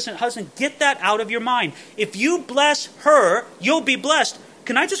things. Listen, husband, get that out of your mind. If you bless her, you'll be blessed.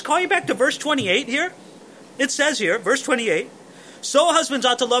 Can I just call you back to verse 28 here? It says here, verse 28, so husbands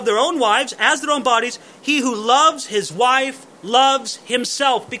ought to love their own wives as their own bodies. He who loves his wife loves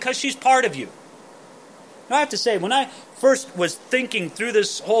himself because she's part of you. Now, I have to say, when I first was thinking through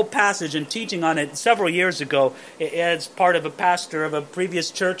this whole passage and teaching on it several years ago as part of a pastor of a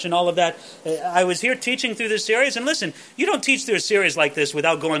previous church and all of that, I was here teaching through this series. And listen, you don't teach through a series like this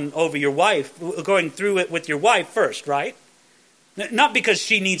without going through it with your wife first, right? Not because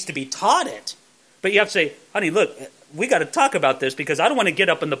she needs to be taught it, but you have to say, honey, look, we got to talk about this because I don't want to get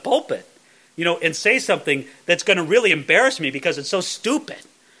up in the pulpit, and say something that's going to really embarrass me because it's so stupid,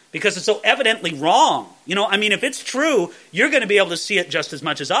 because it's so evidently wrong. If it's true, you're going to be able to see it just as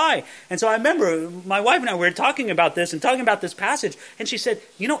much as I. And so I remember my wife and I were talking about this and talking about this passage, and she said,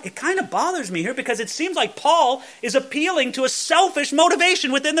 it kind of bothers me here because it seems like Paul is appealing to a selfish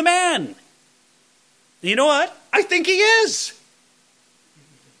motivation within the man. You know what? I think he is.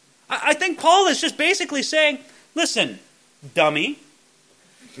 I think Paul is just basically saying, listen, dummy,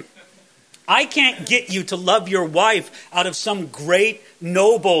 I can't get you to love your wife out of some great,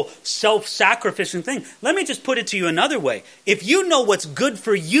 noble, self-sacrificing thing. Let me just put it to you another way. If you know what's good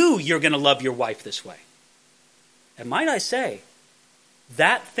for you, you're going to love your wife this way. And might I say,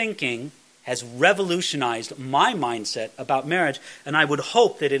 that thinking has revolutionized my mindset about marriage, and I would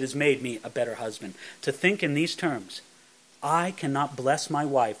hope that it has made me a better husband. To think in these terms, I cannot bless my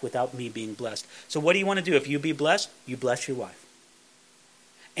wife without me being blessed. So what do you want to do? If you be blessed, you bless your wife.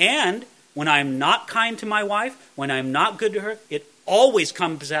 And when I'm not kind to my wife, when I'm not good to her, it always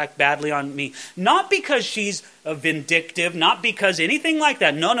comes back badly on me. Not because she's vindictive, not because anything like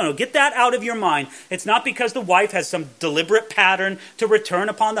that. No. Get that out of your mind. It's not because the wife has some deliberate pattern to return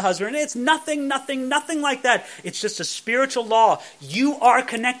upon the husband. It's nothing like that. It's just a spiritual law. You are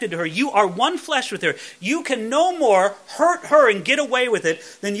connected to her. You are one flesh with her. You can no more hurt her and get away with it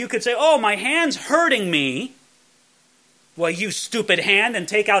than you could say, oh, my hand's hurting me. Well, you stupid hand, and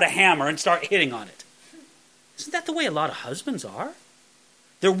take out a hammer and start hitting on it. Isn't that the way a lot of husbands are?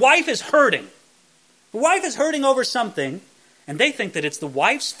 Their wife is hurting. The wife is hurting over something, and they think that it's the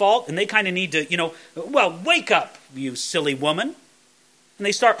wife's fault, and they kind of need to, wake up, you silly woman. And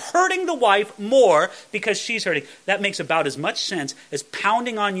they start hurting the wife more because she's hurting. That makes about as much sense as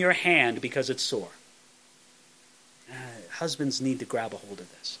pounding on your hand because it's sore. Husbands need to grab a hold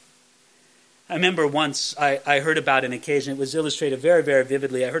of this. I remember once I heard about an occasion. It was illustrated very, very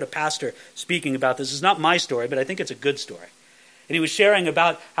vividly. I heard a pastor speaking about this. It's not my story, but I think it's a good story. And he was sharing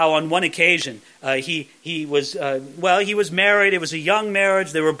about how on one occasion he was married. It was a young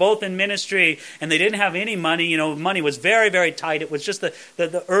marriage. They were both in ministry, and they didn't have any money. Money was very, very tight. It was just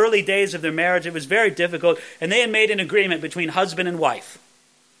the early days of their marriage. It was very difficult. And they had made an agreement between husband and wife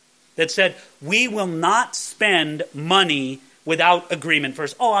that said, we will not spend money without agreement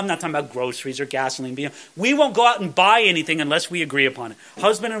first. Oh, I'm not talking about groceries or gasoline. We won't go out and buy anything unless we agree upon it.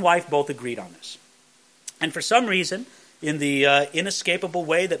 Husband and wife both agreed on this. And for some reason, in the inescapable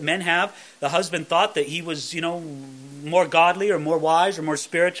way that men have, the husband thought that he was, more godly or more wise or more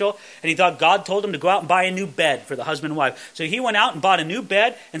spiritual. And he thought God told him to go out and buy a new bed for the husband and wife. So he went out and bought a new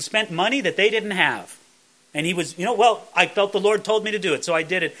bed and spent money that they didn't have. And he was, I felt the Lord told me to do it, so I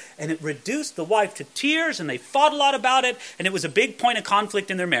did it. And it reduced the wife to tears, and they fought a lot about it, and it was a big point of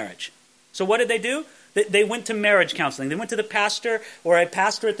conflict in their marriage. So what did they do? They went to marriage counseling. They went to the pastor or a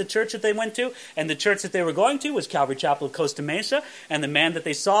pastor at the church that they went to, and the church that they were going to was Calvary Chapel of Costa Mesa, and the man that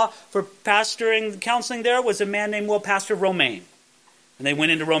they saw for pastoring counseling there was a man named, Pastor Romaine. And they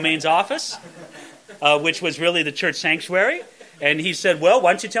went into Romaine's office, which was really the church sanctuary, and he said, why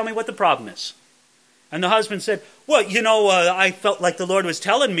don't you tell me what the problem is? And the husband said, I felt like the Lord was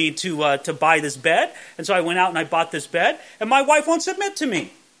telling me to buy this bed. And so I went out and I bought this bed. And my wife won't submit to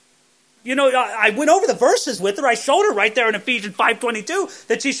me. I went over the verses with her. I showed her right there in Ephesians 5:22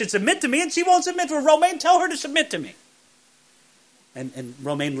 that she should submit to me. And she won't submit to her. Romaine, tell her to submit to me. And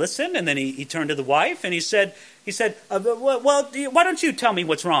Romaine listened. And then he turned to the wife. And he said, why don't you tell me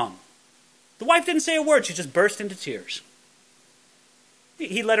what's wrong? The wife didn't say a word. She just burst into tears.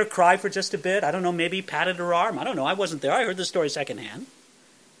 He let her cry for just a bit. I don't know, maybe he patted her arm. I don't know. I wasn't there. I heard the story secondhand.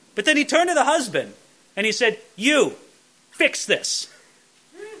 But then he turned to the husband and he said, you, fix this.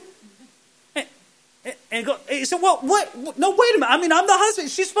 And he said, what? No, wait a minute. I'm the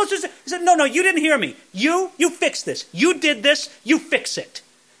husband. She's supposed to say. He said, no, you didn't hear me. You fix this. You did this. You fix it.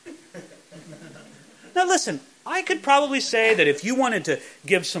 Now listen, I could probably say that if you wanted to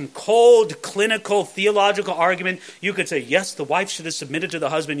give some cold, clinical, theological argument, you could say, yes, the wife should have submitted to the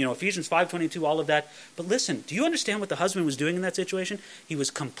husband, Ephesians 5:22, all of that. But listen, do you understand what the husband was doing in that situation? He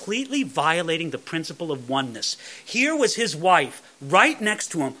was completely violating the principle of oneness. Here was his wife right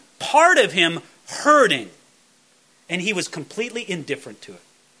next to him, part of him hurting, and he was completely indifferent to it.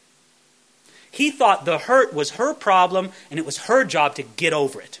 He thought the hurt was her problem, and it was her job to get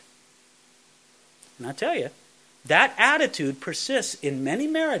over it. And I tell you, that attitude persists in many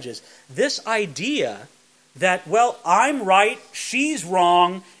marriages. This idea that, I'm right, she's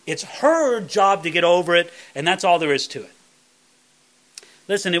wrong, it's her job to get over it, and that's all there is to it.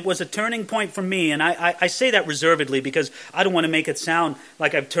 Listen, it was a turning point for me, and I say that reservedly because I don't want to make it sound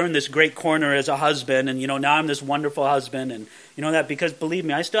like I've turned this great corner as a husband, and now I'm this wonderful husband, and that, because believe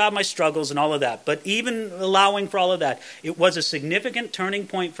me, I still have my struggles and all of that. But even allowing for all of that, it was a significant turning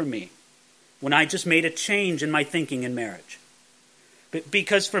point for me when I just made a change in my thinking in marriage.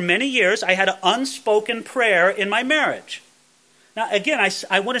 Because for many years, I had an unspoken prayer in my marriage. Now, again,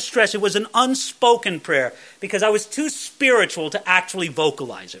 I want to stress it was an unspoken prayer because I was too spiritual to actually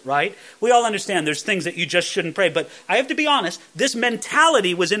vocalize it, right? We all understand there's things that you just shouldn't pray, but I have to be honest, this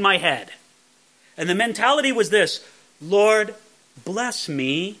mentality was in my head. And the mentality was this: Lord, bless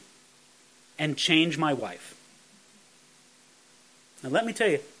me and change my wife. Now, let me tell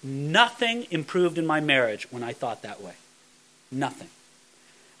you, nothing improved in my marriage when I thought that way. Nothing.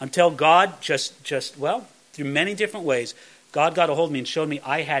 Until God well, through many different ways, God got a hold of me and showed me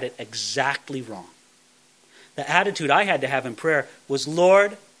I had it exactly wrong. The attitude I had to have in prayer was,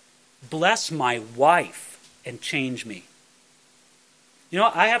 Lord, bless my wife and change me. You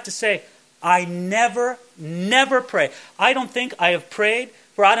know, I have to say, I never pray. I don't think I have prayed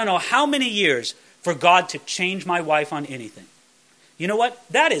for I don't know how many years for God to change my wife on anything. You know what?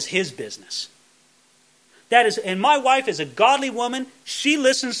 That is His business. And my wife is a godly woman. She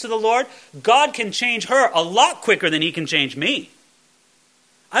listens to the Lord. God can change her a lot quicker than He can change me.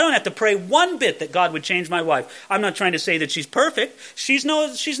 I don't have to pray one bit that God would change my wife. I'm not trying to say that she's perfect. She's not,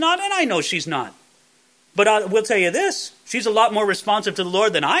 and I know she's not. But I will tell you this, she's a lot more responsive to the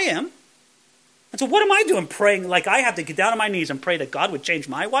Lord than I am. And so what am I doing praying like I have to get down on my knees and pray that God would change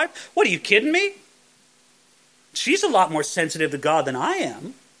my wife? What, are you kidding me? She's a lot more sensitive to God than I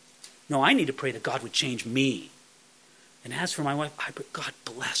am. No, I need to pray that God would change me. And as for my wife, I pray, God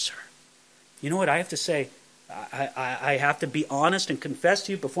bless her. You know what I have to say? I have to be honest and confess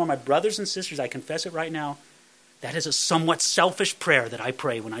to you before my brothers and sisters. I confess it right now. That is a somewhat selfish prayer that I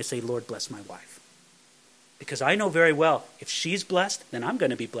pray when I say, Lord, bless my wife. Because I know very well, if she's blessed, then I'm going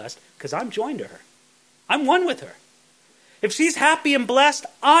to be blessed because I'm joined to her. I'm one with her. If she's happy and blessed,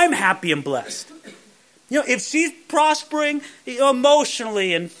 I'm happy and blessed. You know, if she's prospering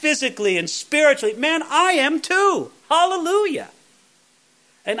emotionally and physically and spiritually, man, I am too. Hallelujah.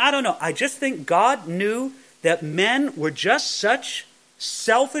 And I don't know, I just think God knew that men were just such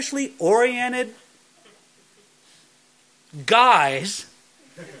selfishly oriented guys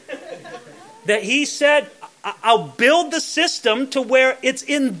that He said, I'll build the system to where it's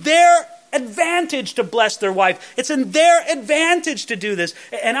in their advantage to bless their wife. It's in their advantage to do this.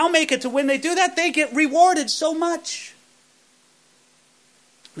 And I'll make it to when they do that, they get rewarded so much.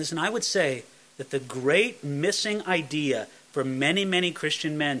 Listen, I would say that the great missing idea for many, many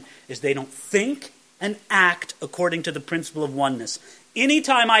Christian men is they don't think and act according to the principle of oneness.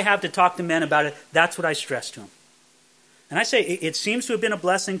 Anytime I have to talk to men about it, that's what I stress to them. And I say it seems to have been a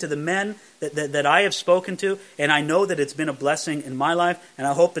blessing to the men that I have spoken to, and I know that it's been a blessing in my life, and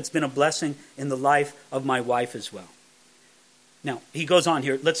I hope it's been a blessing in the life of my wife as well. Now, he goes on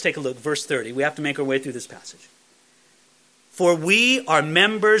here. Let's take a look. Verse 30. We have to make our way through this passage. For we are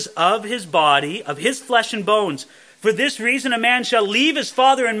members of His body, of His flesh and bones. For this reason a man shall leave his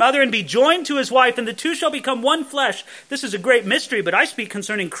father and mother and be joined to his wife, and the two shall become one flesh. This is a great mystery, but I speak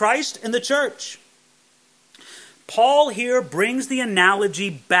concerning Christ and the church. Paul here brings the analogy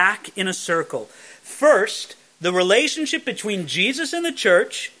back in a circle. First, the relationship between Jesus and the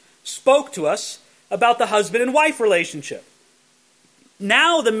church spoke to us about the husband and wife relationship.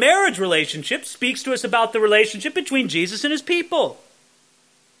 Now the marriage relationship speaks to us about the relationship between Jesus and His people.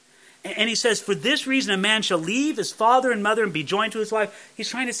 And he says, for this reason a man shall leave his father and mother and be joined to his wife. He's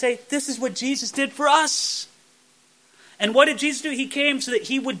trying to say, this is what Jesus did for us. And what did Jesus do? He came so that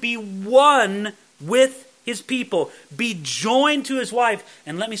He would be one with His people, be joined to His wife.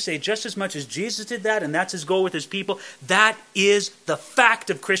 And let me say, just as much as Jesus did that, and that's His goal with His people, that is the fact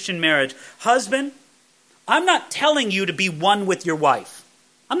of Christian marriage. Husband, I'm not telling you to be one with your wife.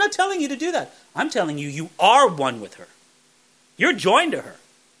 I'm not telling you to do that. I'm telling you, you are one with her. You're joined to her.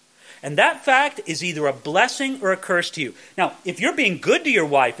 And that fact is either a blessing or a curse to you. Now, if you're being good to your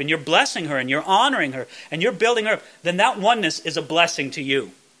wife and you're blessing her and you're honoring her and you're building her up, then that oneness is a blessing to you.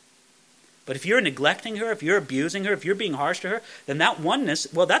 But if you're neglecting her, if you're abusing her, if you're being harsh to her, then that oneness,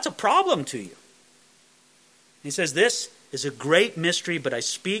 well, that's a problem to you. He says, this is a great mystery, but I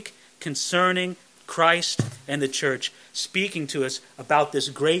speak concerning Christ and the church, speaking to us about this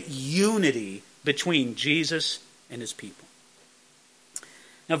great unity between Jesus and His people.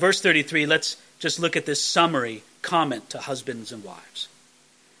 Now, verse 33, let's just look at this summary comment to husbands and wives.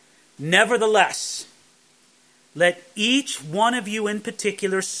 Nevertheless, let each one of you in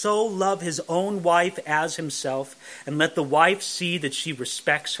particular so love his own wife as himself, and let the wife see that she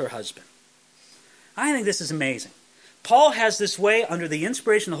respects her husband. I think this is amazing. Paul has this way, under the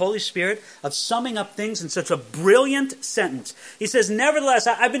inspiration of the Holy Spirit, of summing up things in such a brilliant sentence. He says, nevertheless,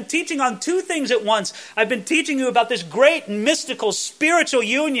 I've been teaching on two things at once. I've been teaching you about this great mystical spiritual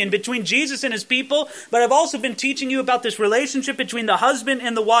union between Jesus and His people, but I've also been teaching you about this relationship between the husband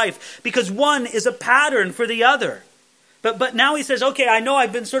and the wife, because one is a pattern for the other. But now he says, okay, I know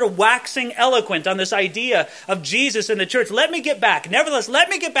I've been sort of waxing eloquent on this idea of Jesus and the church. Let me get back. Nevertheless, let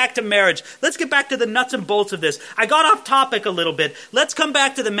me get back to marriage. Let's get back to the nuts and bolts of this. I got off topic a little bit. Let's come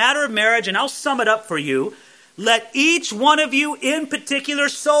back to the matter of marriage, and I'll sum it up for you. Let each one of you in particular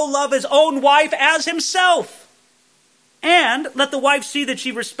so love his own wife as himself. And let the wife see that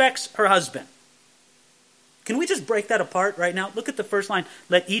she respects her husband. Can we just break that apart right now? Look at the first line.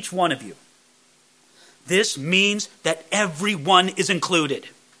 Let each one of you. This means that everyone is included.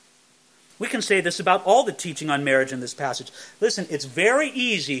 We can say this about all the teaching on marriage in this passage. Listen, it's very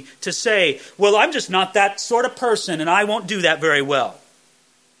easy to say, well, I'm just not that sort of person and I won't do that very well.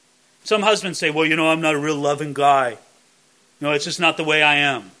 Some husbands say, well, I'm not a real loving guy. No, it's just not the way I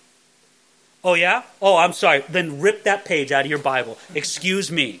am. Oh, yeah? Oh, I'm sorry. Then rip that page out of your Bible.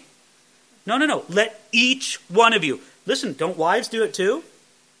 Excuse me. No. Let each one of you. Listen, don't wives do it too?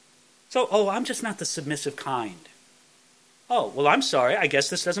 So, I'm just not the submissive kind. Oh, well, I'm sorry. I guess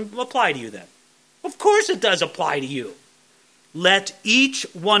this doesn't apply to you then. Of course it does apply to you. Let each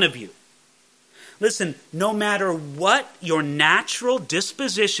one of you. Listen, no matter what your natural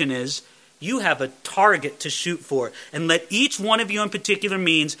disposition is, you have a target to shoot for. And let each one of you in particular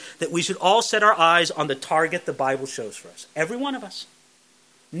means that we should all set our eyes on the target the Bible shows for us. Every one of us.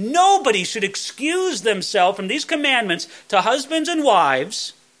 Nobody should excuse themselves from these commandments to husbands and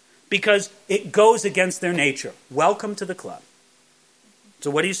wives because it goes against their nature. Welcome to the club. So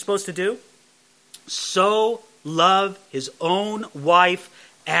what are you supposed to do? So love his own wife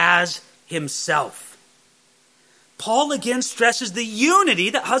as himself. Paul again stresses the unity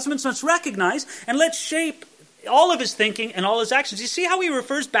that husbands must recognize and let shape all of his thinking and all his actions. You see how he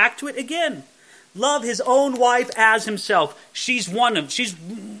refers back to it again. Love his own wife as himself. She's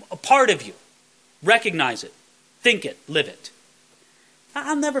a part of you. Recognize it. Think it. Live it.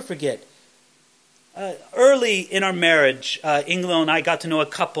 I'll never forget. Early in our marriage, Inglo and I got to know a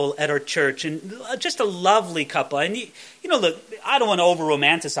couple at our church, and just a lovely couple. And look, I don't want to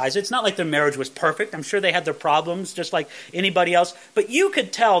over-romanticize it. It's not like their marriage was perfect. I'm sure they had their problems, just like anybody else. But you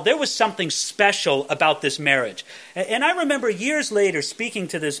could tell there was something special about this marriage. And I remember years later speaking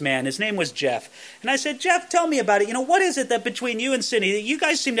to this man. His name was Jeff. And I said, Jeff, tell me about it. What is it that between you and Cindy, you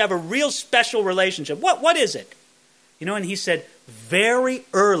guys seem to have a real special relationship? What is it? And he said, very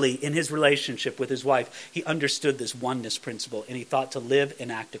early in his relationship with his wife, he understood this oneness principle, and he thought to live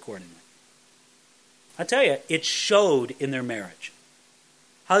and act accordingly. I tell you, it showed in their marriage.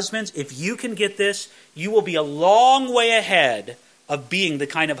 Husbands, if you can get this, you will be a long way ahead of being the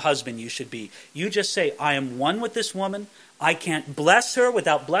kind of husband you should be. You just say, I am one with this woman. I can't bless her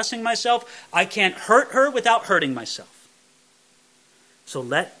without blessing myself. I can't hurt her without hurting myself. So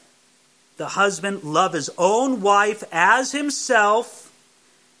let the husband love his own wife as himself,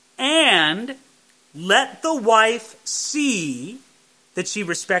 and let the wife see that she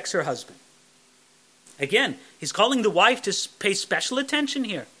respects her husband. Again, he's calling the wife to pay special attention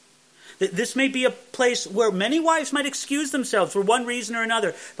here. This may be a place where many wives might excuse themselves for one reason or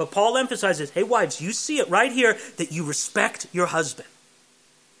another, but Paul emphasizes, hey wives, you see it right here that you respect your husband.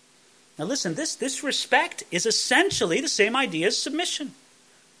 Now listen, this respect is essentially the same idea as submission.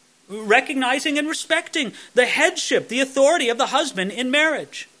 Recognizing and respecting the headship, the authority of the husband in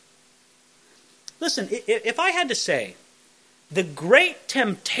marriage. Listen, if I had to say, the great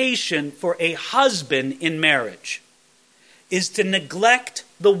temptation for a husband in marriage is to neglect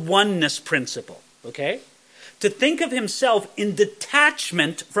the oneness principle, okay? To think of himself in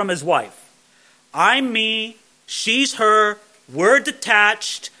detachment from his wife. I'm me, she's her, we're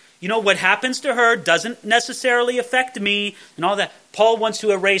detached. What happens to her doesn't necessarily affect me and all that. Paul wants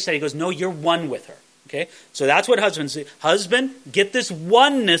to erase that. He goes, no, you're one with her. Okay? So that's what husbands do. Husband, get this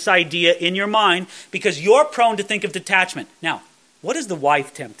oneness idea in your mind because you're prone to think of detachment. Now, what is the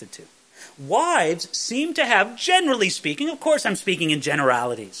wife tempted to? Wives seem to have, generally speaking, of course I'm speaking in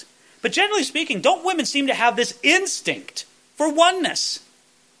generalities, but generally speaking, don't women seem to have this instinct for oneness?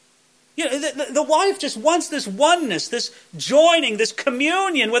 The wife just wants this oneness, this joining, this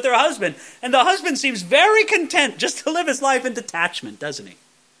communion with her husband. And the husband seems very content just to live his life in detachment, doesn't he?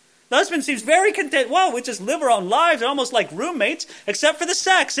 The husband seems very content. Well, we just live our own lives, almost like roommates, except for the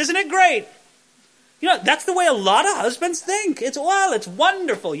sex. Isn't it great? That's the way a lot of husbands think. It's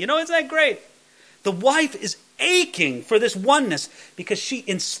wonderful. Isn't that great? The wife is aching for this oneness because she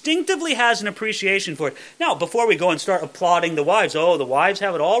instinctively has an appreciation for it. Now, before we go and start applauding the wives, the wives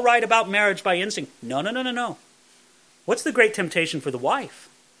have it all right about marriage by instinct. No. What's the great temptation for the wife?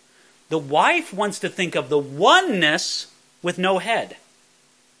 The wife wants to think of the oneness with no head.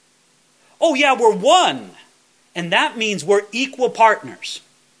 Oh yeah, we're one, and that means we're equal partners.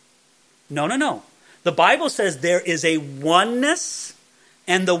 No. The Bible says there is a oneness,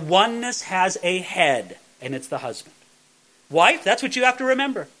 and the oneness has a head, and it's the husband. Wife, that's what you have to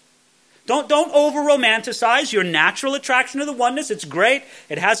remember. Don't over-romanticize your natural attraction to the oneness. It's great.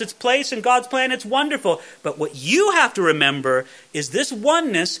 It has its place in God's plan. It's wonderful. But what you have to remember is this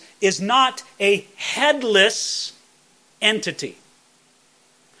oneness is not a headless entity.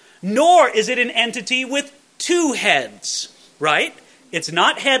 Nor is it an entity with two heads, right? It's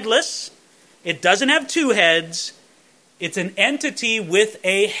not headless. It doesn't have two heads. It's an entity with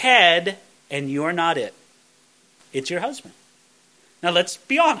a head, and you're not it. It's your husband. Now let's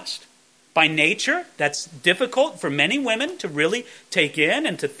be honest. By nature, that's difficult for many women to really take in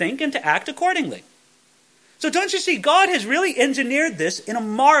and to think and to act accordingly. So don't you see, God has really engineered this in a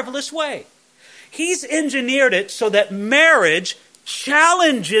marvelous way. He's engineered it so that marriage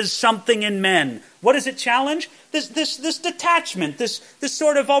challenges something in men. What does it challenge? This detachment, this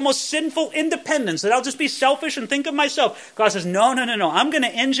sort of almost sinful independence, that I'll just be selfish and think of myself. God says, no. I'm going to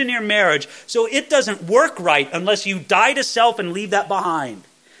engineer marriage so it doesn't work right unless you die to self and leave that behind.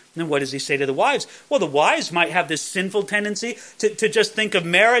 And what does he say to the wives? Well, the wives might have this sinful tendency to just think of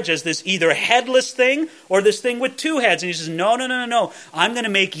marriage as this either headless thing or this thing with two heads. And he says, no. I'm going to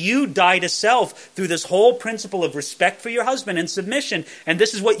make you die to self through this whole principle of respect for your husband and submission. And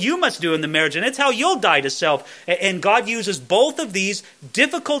this is what you must do in the marriage. And it's how you'll die to self. And God uses both of these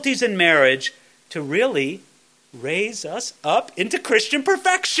difficulties in marriage to really raise us up into Christian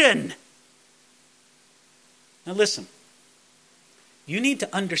perfection. Now listen. You need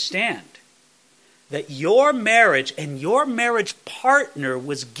to understand that your marriage and your marriage partner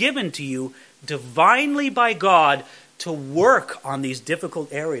was given to you divinely by God to work on these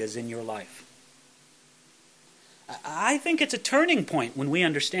difficult areas in your life. I think it's a turning point when we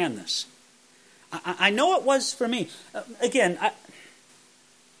understand this. I know it was for me. Again,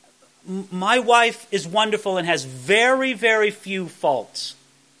 my wife is wonderful and has very, very few faults.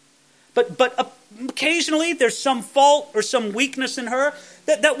 But occasionally there's some fault or some weakness in her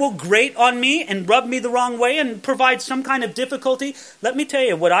that will grate on me and rub me the wrong way and provide some kind of difficulty. Let me tell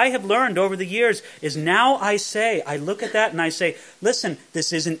you, what I have learned over the years is now I look at that and I say, listen,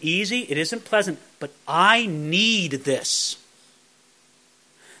 this isn't easy, it isn't pleasant, but I need this.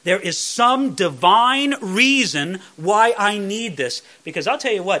 There is some divine reason why I need this. Because I'll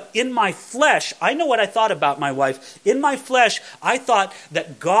tell you what, in my flesh, I know what I thought about my wife. In my flesh, I thought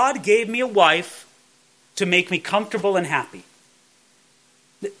that God gave me a wife to make me comfortable and happy.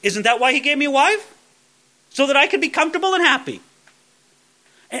 Isn't that why he gave me a wife? So that I could be comfortable and happy.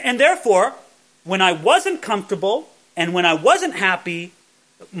 And therefore, when I wasn't comfortable and when I wasn't happy,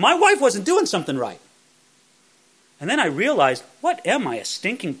 my wife wasn't doing something right. And then I realized, what am I, a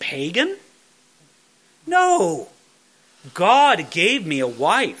stinking pagan? No. God gave me a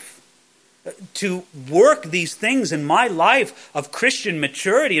wife to work these things in my life of Christian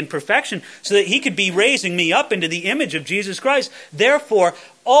maturity and perfection so that he could be raising me up into the image of Jesus Christ. Therefore,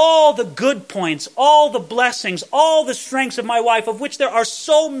 all the good points, all the blessings, all the strengths of my wife, of which there are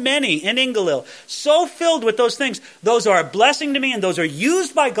so many in Ingalil, so filled with those things, those are a blessing to me, and those are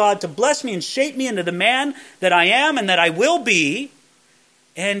used by God to bless me and shape me into the man that I am and that I will be.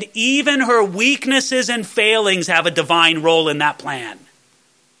 And even her weaknesses and failings have a divine role in that plan.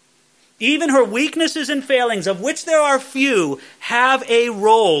 Even her weaknesses and failings, of which there are few, have a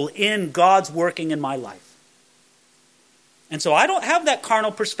role in God's working in my life. And so I don't have that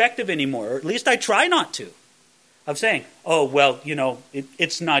carnal perspective anymore, or at least I try not to, of saying, oh, well,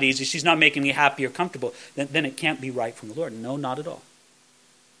 it's not easy. She's not making me happy or comfortable. Then it can't be right from the Lord. No, not at all.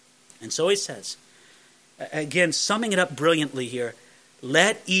 And so he says, again, summing it up brilliantly here,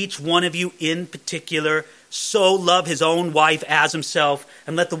 let each one of you in particular so love his own wife as himself,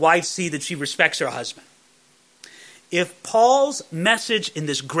 and let the wife see that she respects her husband. If Paul's message in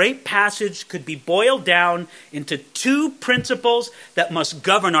this great passage could be boiled down into two principles that must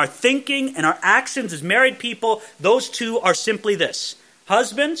govern our thinking and our actions as married people, those two are simply this.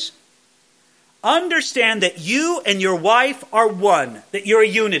 Husbands, understand that you and your wife are one, that you're a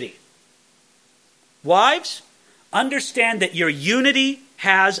unity. Wives, understand that your unity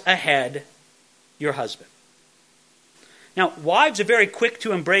has a head, your husband. Now, wives are very quick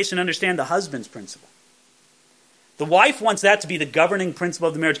to embrace and understand the husband's principle. The wife wants that to be the governing principle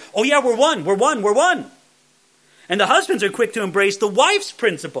of the marriage. Oh yeah, we're one. And the husbands are quick to embrace the wife's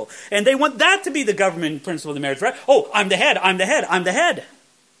principle. And they want that to be the governing principle of the marriage, right? Oh, I'm the head.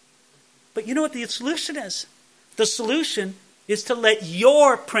 But you know what the solution is? The solution is to let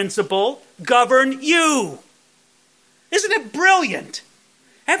your principle govern you. Isn't it brilliant?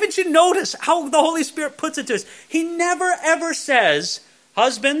 Haven't you noticed how the Holy Spirit puts it to us? He never ever says,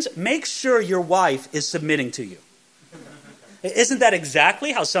 Husbands, make sure your wife is submitting to you. Isn't that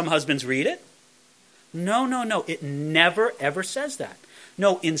exactly how some husbands read it? No. It never, ever says that.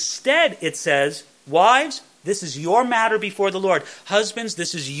 No, instead it says, wives, this is your matter before the Lord. Husbands,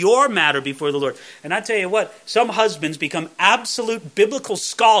 this is your matter before the Lord. And I tell you what, some husbands become absolute biblical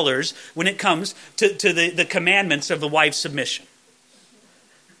scholars when it comes to the commandments of the wife's submission.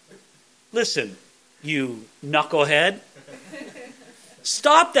 Listen, you knucklehead.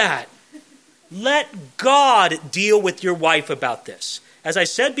 Stop that. Let God deal with your wife about this. As I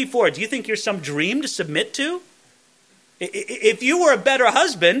said before, do you think you're some dream to submit to? If you were a better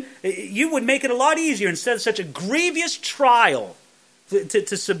husband, you would make it a lot easier instead of such a grievous trial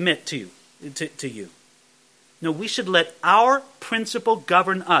to submit to you. No, we should let our principle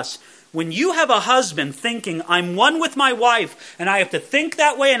govern us. When you have a husband thinking, I'm one with my wife, and I have to think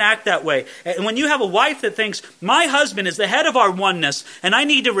that way and act that way, and when you have a wife that thinks, my husband is the head of our oneness, and I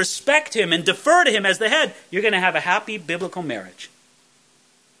need to respect him and defer to him as the head, you're going to have a happy biblical marriage.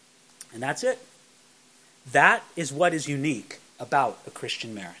 And that's it. That is what is unique about a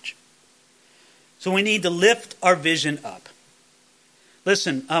Christian marriage. So we need to lift our vision up.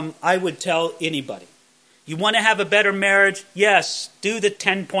 Listen, I would tell anybody, you want to have a better marriage? Yes, do the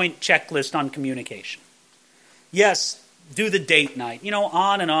 10-point checklist on communication. Yes, do the date night.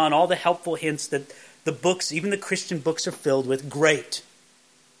 On and on, all the helpful hints that the books, even the Christian books, are filled with. Great.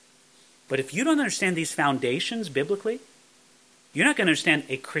 But if you don't understand these foundations biblically, you're not going to understand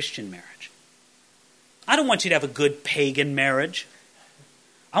a Christian marriage. I don't want you to have a good pagan marriage.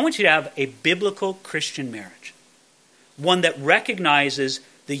 I want you to have a biblical Christian marriage. One that recognizes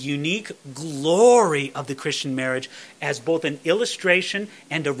the unique glory of the Christian marriage as both an illustration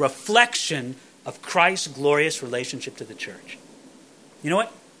and a reflection of Christ's glorious relationship to the church. You know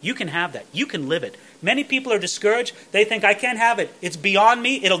what? You can have that. You can live it. Many people are discouraged. They think, I can't have it. It's beyond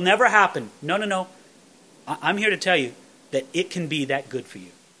me. It'll never happen. No. I'm here to tell you that it can be that good for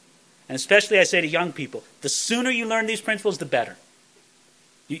you. And especially I say to young people, the sooner you learn these principles, the better.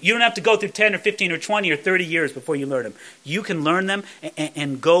 You don't have to go through 10 or 15 or 20 or 30 years before you learn them. You can learn them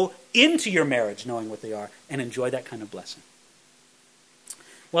and go into your marriage knowing what they are and enjoy that kind of blessing.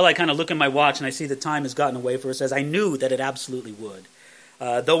 Well, I kind of look at my watch and I see the time has gotten away for us, as I knew that it absolutely would.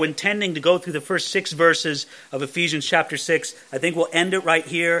 Though intending to go through the first 6 verses of Ephesians chapter 6, I think we'll end it right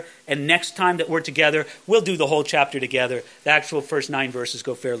here. And next time that we're together, we'll do the whole chapter together. The actual first 9 verses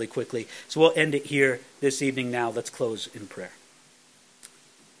go fairly quickly. So we'll end it here this evening now. Let's close in prayer.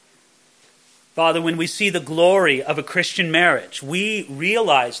 Father, when we see the glory of a Christian marriage, we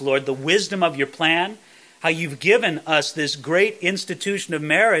realize, Lord, the wisdom of your plan, how you've given us this great institution of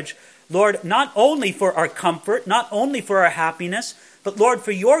marriage, Lord, not only for our comfort, not only for our happiness, but Lord,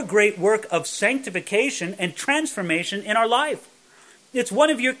 for your great work of sanctification and transformation in our life. It's one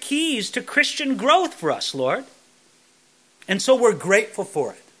of your keys to Christian growth for us, Lord. And so we're grateful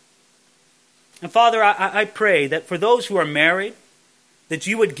for it. And Father, I pray that for those who are married, that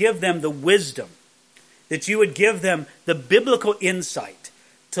you would give them the wisdom, that you would give them the biblical insight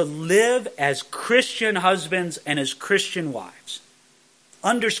to live as Christian husbands and as Christian wives,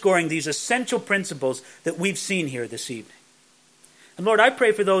 underscoring these essential principles that we've seen here this evening. And Lord, I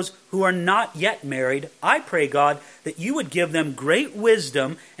pray for those who are not yet married. I pray, God, that you would give them great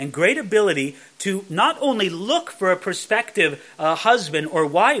wisdom and great ability to not only look for a prospective husband or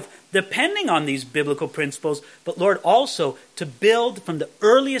wife, depending on these biblical principles, but Lord, also to build from the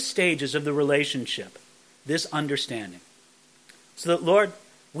earliest stages of the relationship this understanding. So that, Lord,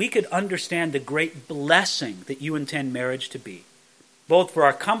 we could understand the great blessing that you intend marriage to be, both for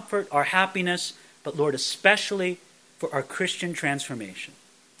our comfort, our happiness, but Lord, especially for our Christian transformation.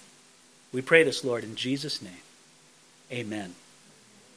 We pray this, Lord, in Jesus' name. Amen.